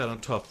 Oh, look at that on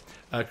top.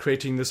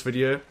 Creating this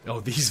video,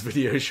 or these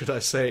videos, should I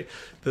say,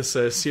 this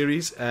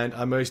series, and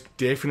I most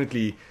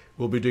definitely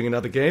will be doing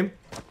another game.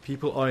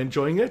 People are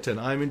enjoying it, and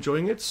I'm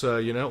enjoying it, so,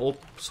 you know, all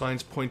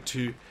signs point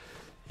to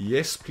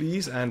yes,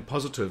 please, and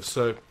positive.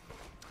 So,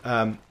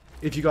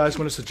 if you guys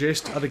want to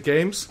suggest other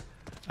games,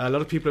 a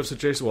lot of people have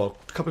suggested, well,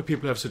 a couple of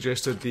people have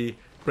suggested the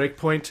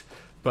Breakpoint,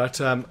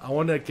 but I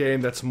want a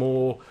game that's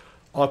more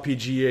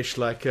RPG-ish,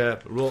 like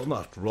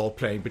not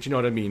role-playing, but you know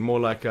what I mean, more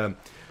like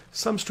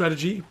some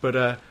strategy,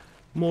 but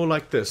more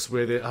like this,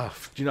 where they,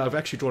 you know, I've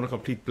actually drawn a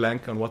complete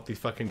blank on what the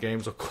fucking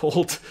games are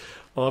called.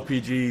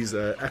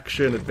 RPGs,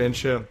 action,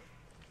 adventure,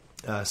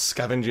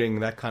 scavenging,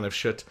 that kind of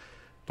shit.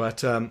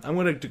 But I'm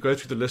going to go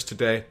through the list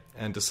today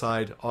and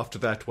decide after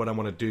that what I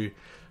want to do.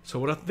 So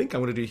what I think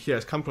I'm going to do here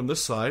is come from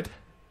this side.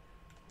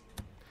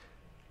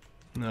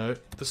 No,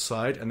 this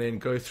side, and then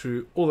go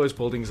through all those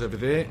buildings over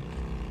there.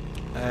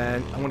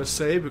 And I want to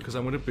save because I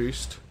want to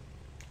boost.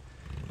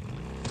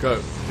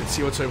 Go. Let's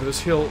see what's over this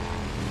hill.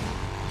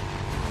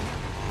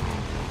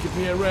 Give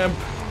me a ramp.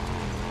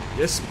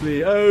 Yes,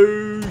 please.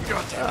 Oh,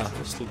 God.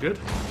 That's still good.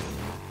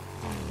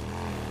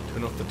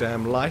 Turn off the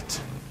damn light.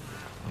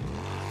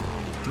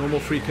 Normal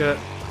freaker.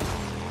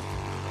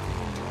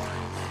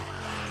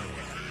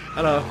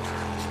 Hello.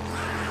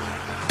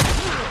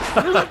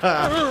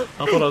 I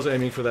thought I was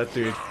aiming for that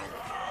dude.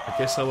 I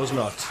guess I was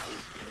not.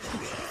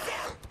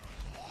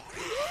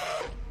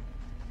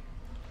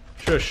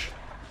 Shush.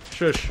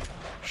 Shush.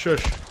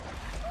 Shush.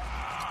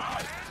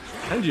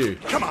 And you.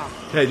 Come on.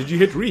 Hey, did you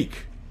hit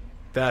Reek?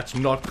 That's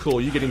not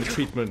cool. You're getting the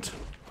treatment.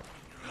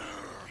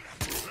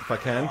 If I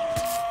can.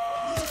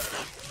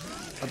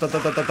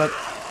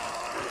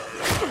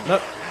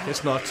 No,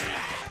 it's not.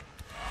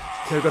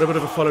 Okay, we've got a bit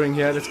of a following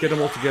here. Let's get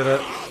them all together.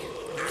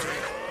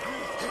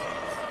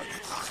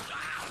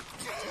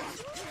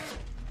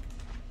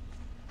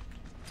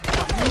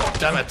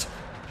 Damn it.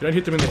 You don't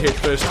hit them in the head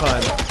first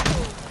time.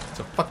 It's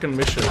a fucking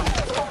mission.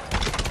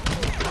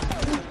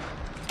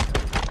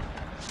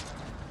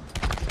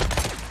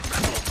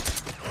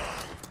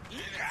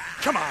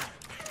 Come on.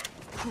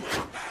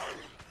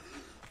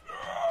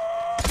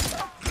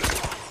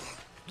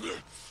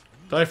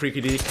 Die,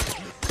 freaky deek.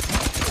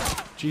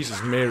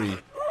 Jesus Mary.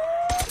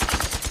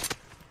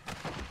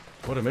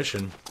 What a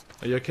mission.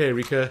 Are you okay,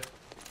 Rika?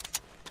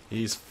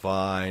 He's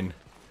fine.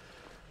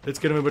 Let's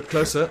get him a bit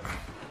closer.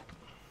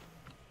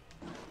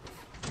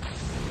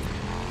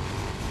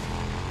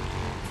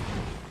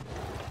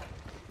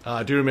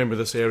 I do remember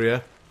this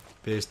area.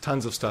 There's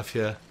tons of stuff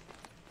here.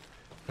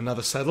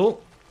 Another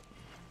saddle.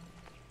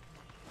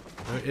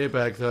 No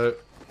airbag though.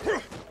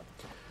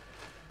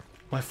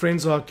 My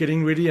friends are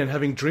getting ready and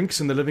having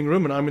drinks in the living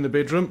room, and I'm in the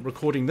bedroom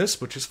recording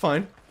this, which is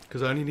fine,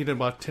 because I only need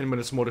about 10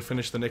 minutes more to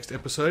finish the next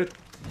episode.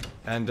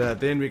 And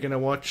then we're going to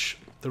watch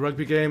the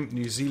rugby game,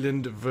 New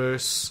Zealand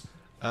versus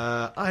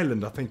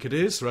Ireland, I think it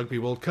is, Rugby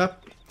World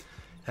Cup,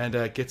 and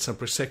get some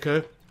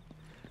Prosecco,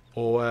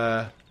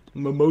 or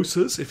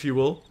mimosas, if you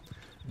will,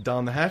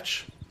 down the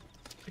hatch.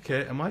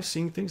 Okay, am I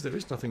seeing things? There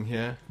is nothing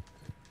here.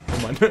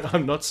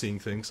 I'm not seeing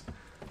things.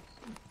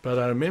 But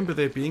I remember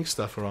there being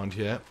stuff around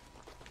here.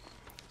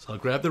 So I'll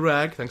grab the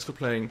rag. Thanks for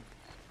playing.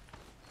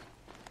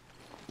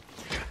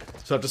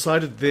 So I've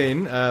decided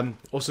then,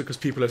 also because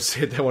people have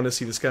said they want to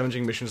see the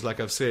scavenging missions, like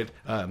I said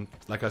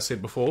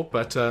before.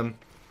 But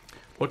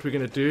what we're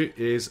going to do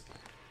is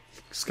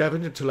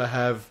scavenge until I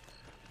have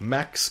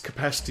max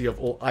capacity of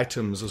all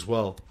items as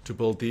well to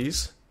build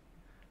these.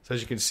 So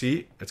as you can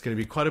see, it's going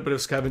to be quite a bit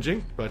of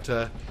scavenging. But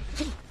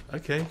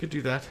okay, you could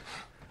do that.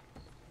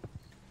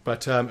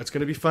 But it's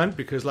going to be fun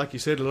because, like you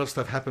said, a lot of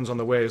stuff happens on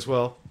the way as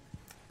well.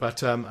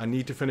 But I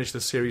need to finish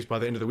this series by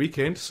the end of the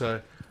weekend,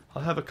 so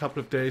I'll have a couple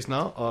of days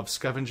now of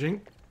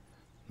scavenging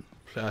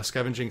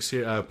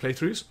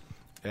playthroughs,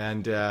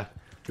 and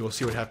we will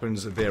see what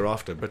happens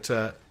thereafter.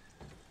 But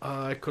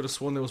I could have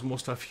sworn there was more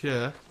stuff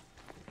here.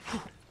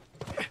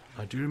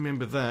 I do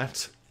remember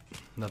that.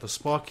 Another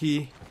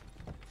Sparky.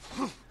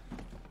 What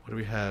do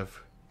we have?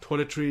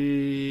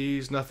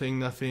 Toiletries, nothing,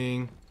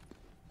 nothing.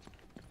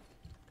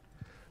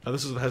 Now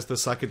this has the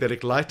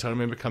psychedelic light. I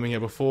remember coming here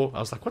before. I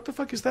was like, what the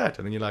fuck is that?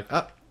 And then you're like,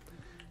 ah,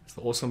 it's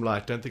the awesome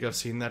light. Don't think I've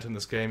seen that in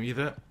this game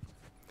either.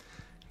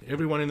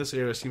 Everyone in this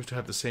area seems to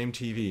have the same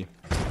TV.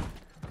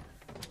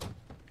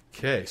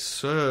 Okay,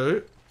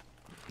 so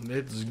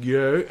let's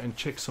go and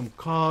check some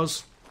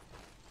cars.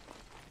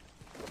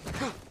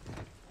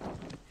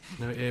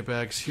 No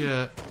airbags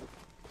here.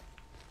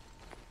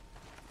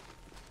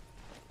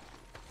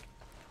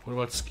 What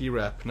about ski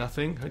wrap?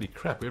 Nothing? Holy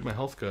crap, where'd my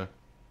health go?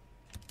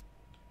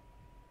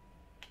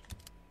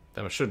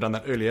 Damn, I should have done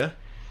that earlier.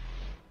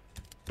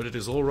 But it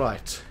is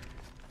alright.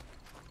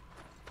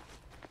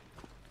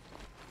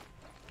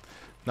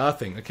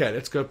 Nothing. Okay,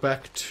 let's go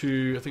back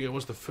to, I think it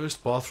was the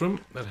first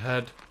bathroom that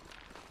had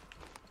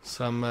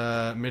some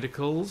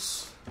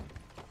medicals.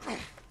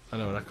 I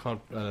know, I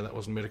can't, that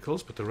wasn't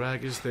medicals, but the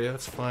rag is there,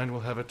 that's fine,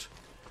 we'll have it.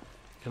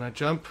 Can I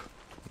jump?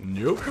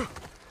 Nope.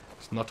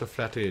 It's not a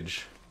flat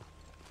edge.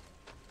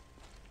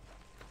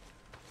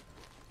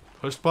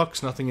 Post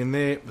box, nothing in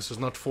there. This is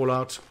not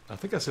Fallout. I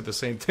think I said the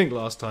same thing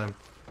last time.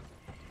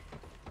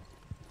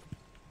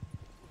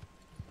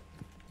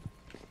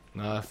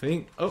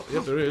 Nothing. Oh,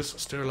 yep, there is.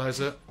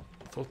 Sterilizer.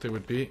 Thought there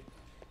would be.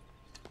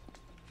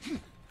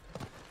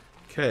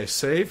 Okay,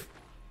 save.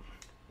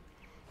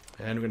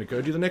 And we're going to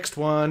go do the next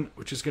one,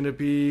 which is going to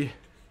be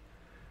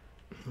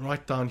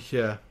right down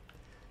here.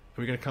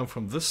 We're going to come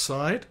from this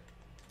side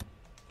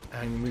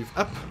and move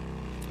up.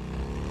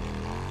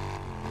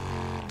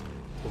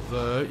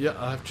 Although, yeah,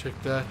 I've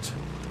checked that.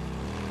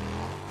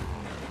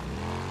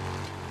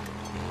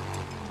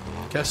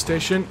 Gas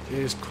station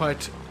is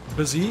quite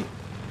busy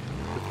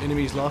with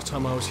enemies last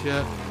time I was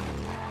here.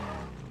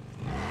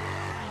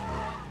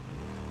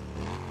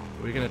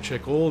 We're going to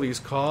check all these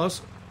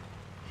cars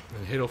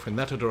and head off in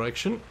that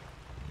direction.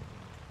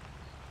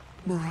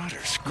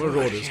 Marauders.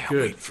 Marauders, Yeah,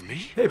 good. wait for me.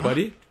 Hey,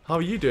 buddy, how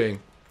are you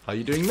doing? How are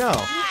you doing now?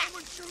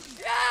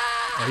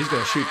 Oh, he's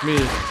going to shoot me.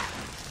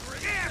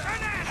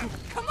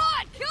 Come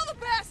on, kill the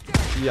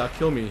bastard! Yeah,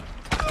 kill me.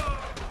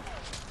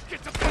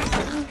 Get the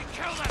bastard and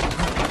kill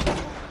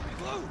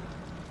them.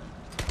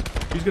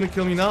 Who's going to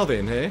kill me now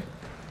then, hey?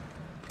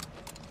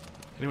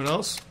 Anyone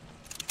else?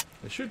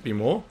 There should be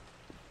more.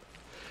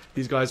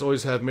 These guys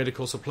always have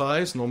medical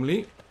supplies,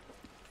 normally.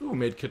 Ooh,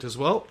 medkit as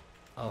well.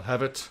 I'll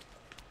have it.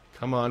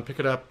 Come on, pick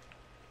it up.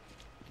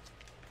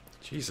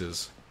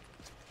 Jesus.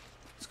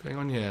 What's going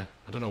on here?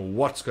 I don't know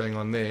what's going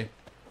on there.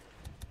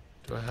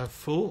 Do I have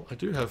full? I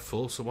do have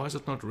full, so why is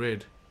it not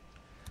red?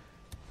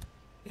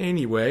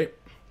 Anyway,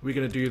 we're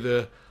going to do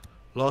the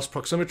last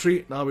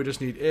proximity. Now we just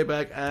need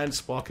airbag and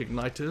spark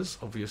igniters,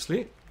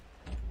 obviously.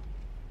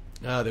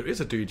 There is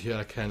a dude here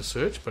I can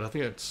search, but I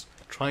think it's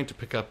trying to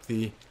pick up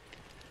the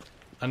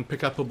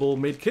unpickupable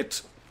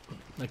medkit.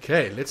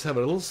 Okay, let's have a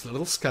little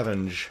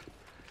scavenge.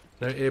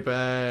 No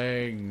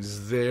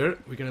airbags there.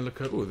 We're going to look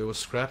at... Oh, there was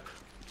scrap.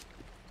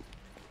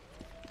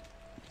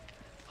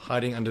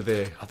 Hiding under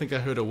there. I think I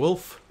heard a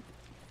wolf.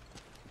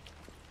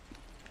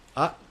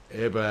 Ah,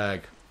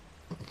 airbag.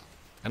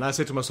 And I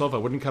said to myself I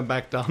wouldn't come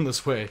back down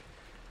this way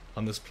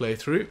on this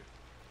playthrough.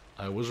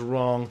 I was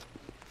wrong.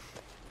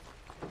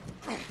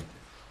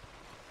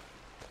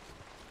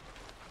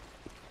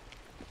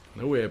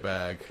 No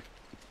airbag.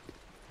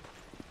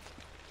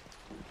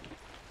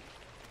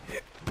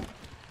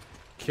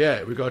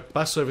 Okay, we got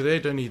bus over there,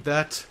 don't need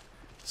that.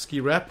 Ski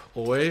wrap,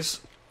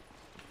 always.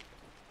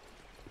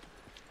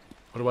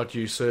 What about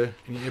you, sir?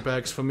 Any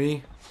airbags for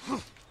me?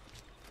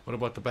 What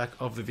about the back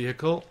of the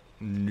vehicle?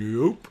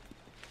 Nope.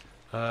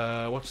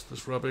 What's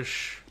this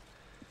rubbish?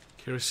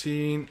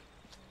 Kerosene.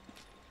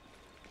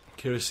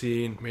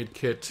 Kerosene,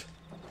 medkit.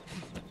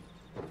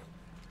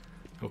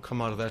 We'll come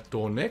out of that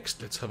door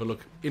next. Let's have a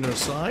look inner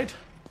side.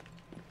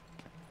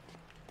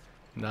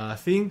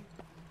 Nothing.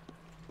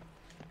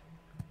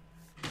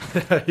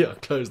 Yeah,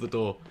 close the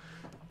door.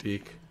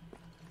 Dick.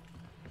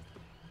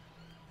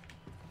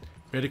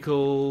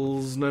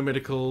 Medicals, no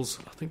medicals.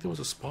 I think there was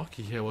a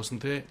Sparky here,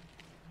 wasn't there?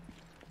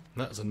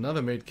 That's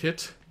another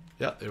medkit.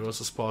 Yeah, there was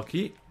a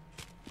Sparky.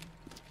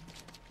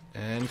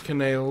 And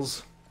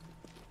canals.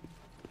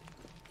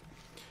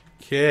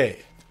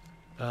 Okay.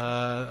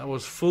 That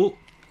was full.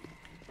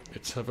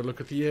 Let's have a look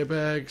at the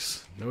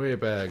airbags. No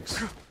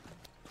airbags.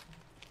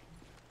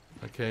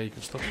 Okay, you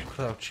can stop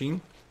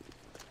crouching.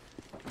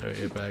 No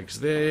airbags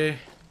there.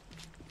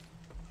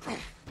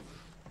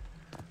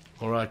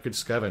 Alright, good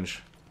scavenge.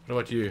 What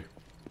about you?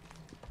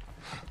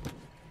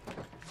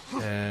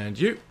 And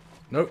you.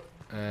 Nope.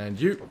 And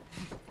you.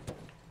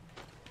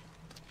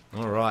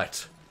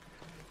 Alright.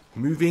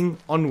 Moving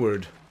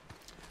onward.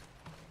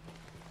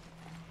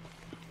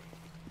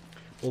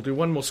 We'll do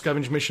one more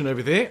scavenge mission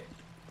over there.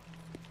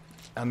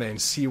 And then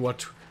see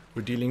what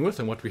we're dealing with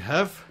and what we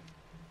have.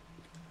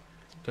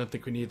 Don't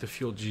think we need the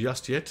fuel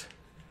just yet.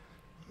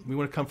 We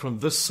want to come from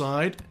this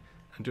side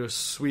and do a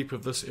sweep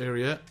of this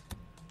area.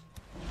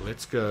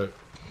 Let's go.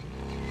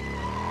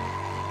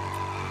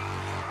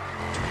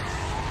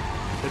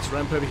 Let's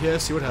ramp over here,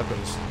 see what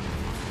happens.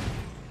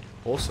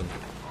 Awesome.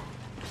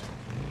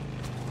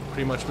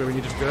 Pretty much where we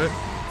needed to go.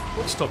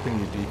 What's stopping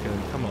you,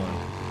 Deacon? Come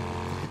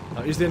on.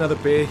 Now, is there another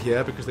bear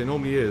here? Because there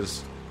normally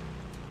is.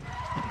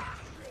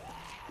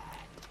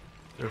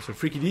 There are some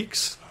freaky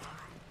deeks.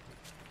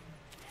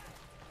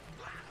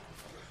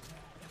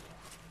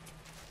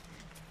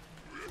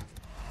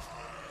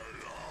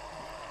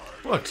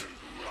 What?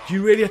 Do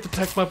you really have to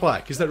attack my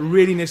bike? Is that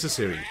really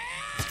necessary?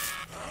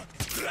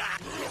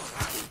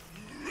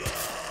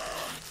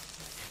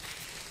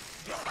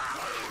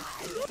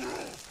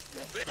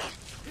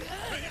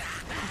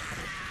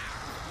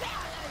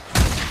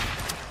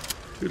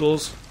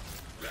 Toodles.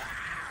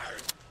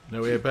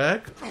 No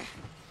airbag.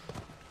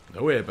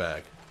 No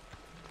airbag.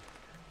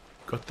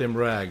 Got them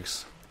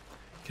rags.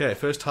 Okay,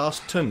 first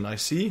house, tin, I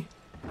see.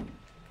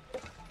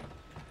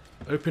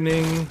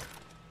 Opening.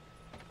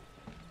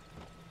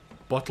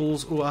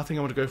 Bottles. Oh, I think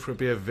I want to go for a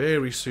beer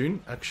very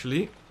soon,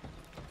 actually.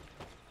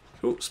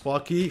 Oh,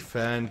 Sparky,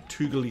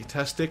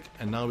 fan-toogly-tastic.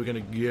 And now we're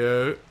going to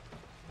go.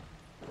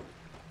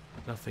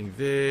 Nothing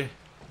there.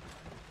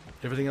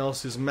 Everything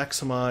else is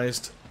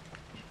maximized.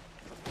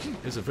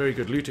 There's a very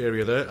good loot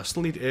area there. I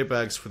still need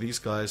airbags for these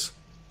guys.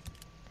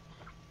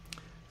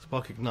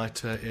 Spark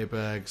igniter,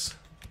 airbags.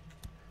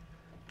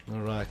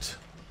 Alright.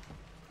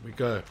 Here we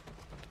go.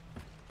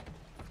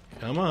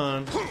 Come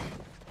on.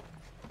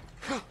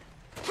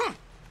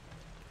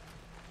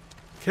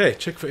 Okay,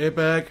 check for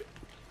airbag.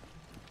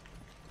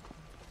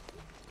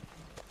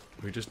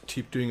 We just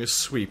keep doing a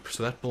sweep.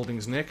 So that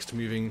building's next,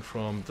 moving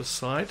from this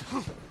side.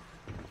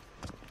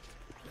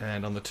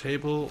 And on the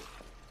table,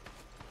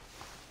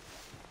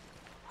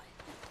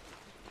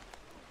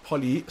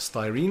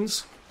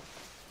 polystyrenes.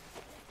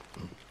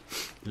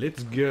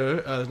 Let's go.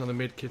 There's another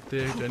med kit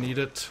there. Don't need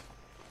it.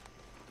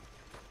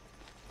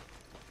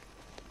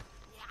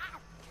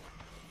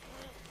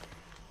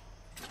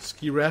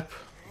 Ski wrap.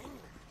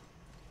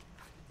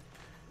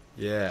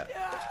 Yeah.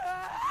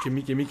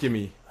 Gimme, gimme,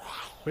 gimme.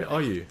 Where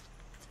are you?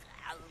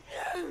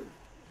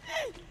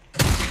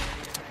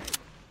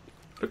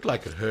 Looked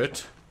like it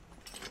hurt.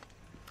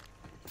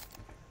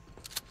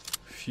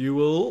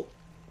 Fuel.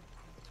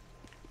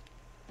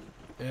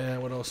 Yeah,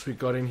 what else we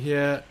got in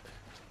here?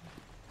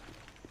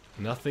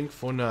 Nothing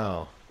for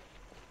now.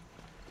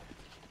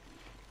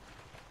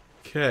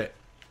 Okay.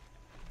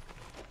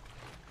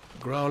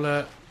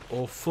 Growler,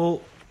 all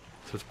full.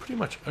 So it's pretty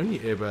much only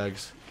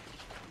airbags,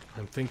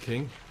 I'm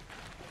thinking.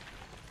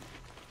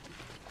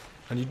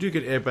 And you do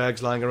get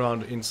airbags lying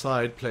around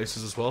inside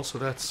places as well, so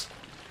that's...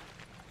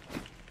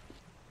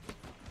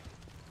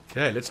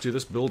 Okay, let's do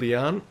this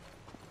build-y-on.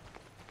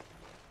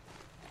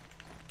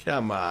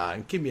 Come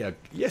on, give me a...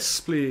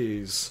 Yes,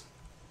 please!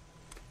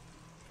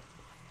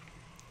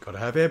 Gotta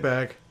have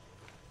airbag.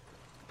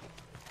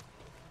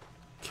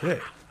 Okay.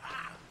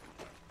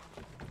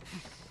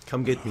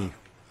 Come get me.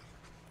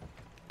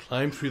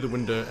 Climb through the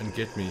window and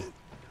get me.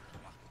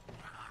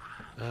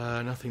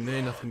 Nothing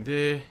there, nothing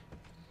there.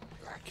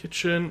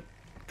 Kitchen.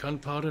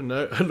 Gunpowder,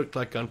 no. It looked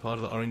like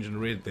gunpowder, the orange and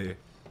red there.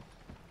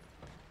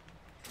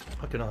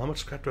 Okay, now how much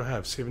scrap do I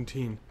have?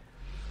 17.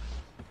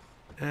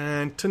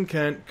 And tin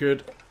can,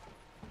 good.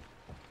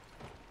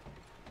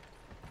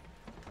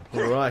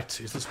 Alright,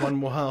 is this one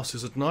more house?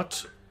 Is it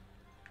not?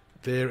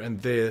 There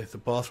and there, the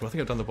bathroom. I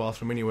think I've done the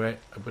bathroom anyway,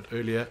 a bit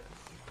earlier.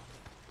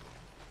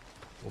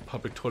 Or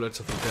public toilets,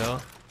 I think they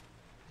are.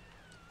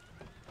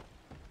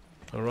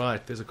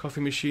 Alright, there's a coffee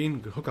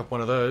machine. Hook up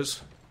one of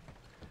those.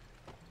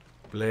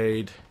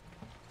 Blade.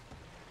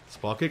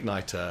 Spark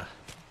igniter.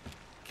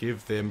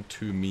 Give them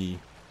to me.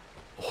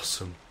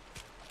 Awesome.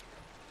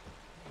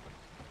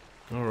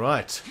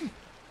 Alright.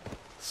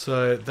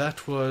 So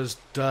that was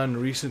done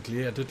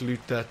recently. I did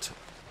loot that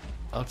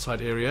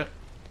outside area.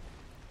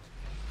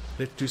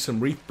 Let's do some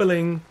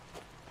refilling.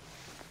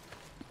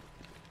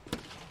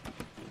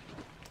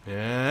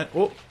 Yeah.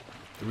 Oh,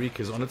 the reek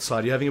is on its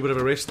side. You're having a bit of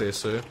a rest there,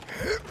 sir.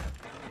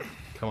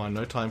 Come on,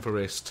 no time for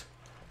rest.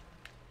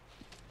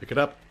 Pick it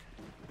up.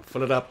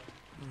 Fill it up.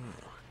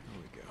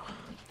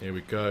 Here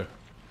we go.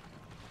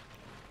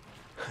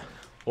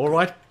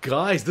 Alright,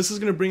 guys, this is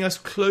going to bring us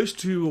close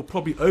to, or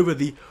probably over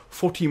the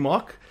 40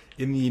 mark.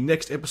 In the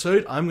next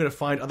episode, I'm going to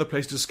find other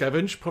places to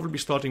scavenge, probably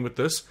starting with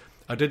this.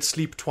 I did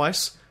sleep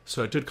twice,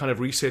 so I did kind of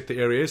reset the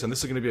areas, and this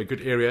is going to be a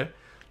good area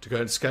to go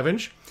and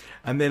scavenge.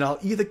 And then I'll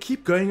either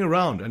keep going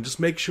around and just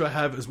make sure I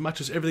have as much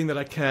as everything that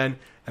I can,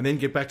 and then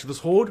get back to this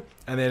horde,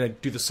 and then I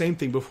do the same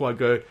thing before I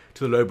go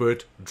to the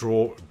Lowbert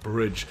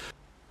drawbridge.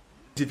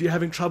 If you're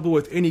having trouble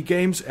with any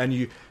games and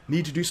you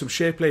need to do some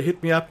Shareplay,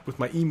 hit me up with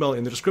my email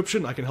in the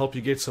description. I can help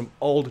you get some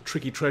old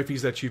tricky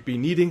trophies that you've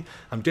been needing.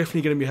 I'm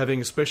definitely going to be having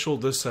a special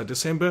this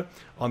December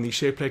on the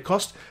Shareplay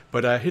cost,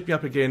 but hit me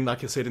up again,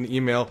 like I said in the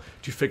email,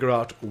 to figure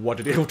out what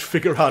it is, or to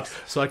figure out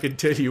so I can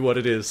tell you what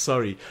it is.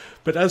 Sorry.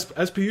 But as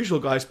per usual,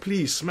 guys,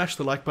 please smash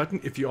the like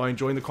button if you are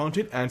enjoying the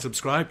content, and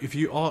subscribe if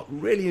you are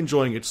really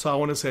enjoying it. So I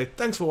want to say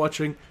thanks for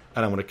watching,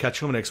 and I want to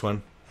catch you on the next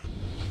one.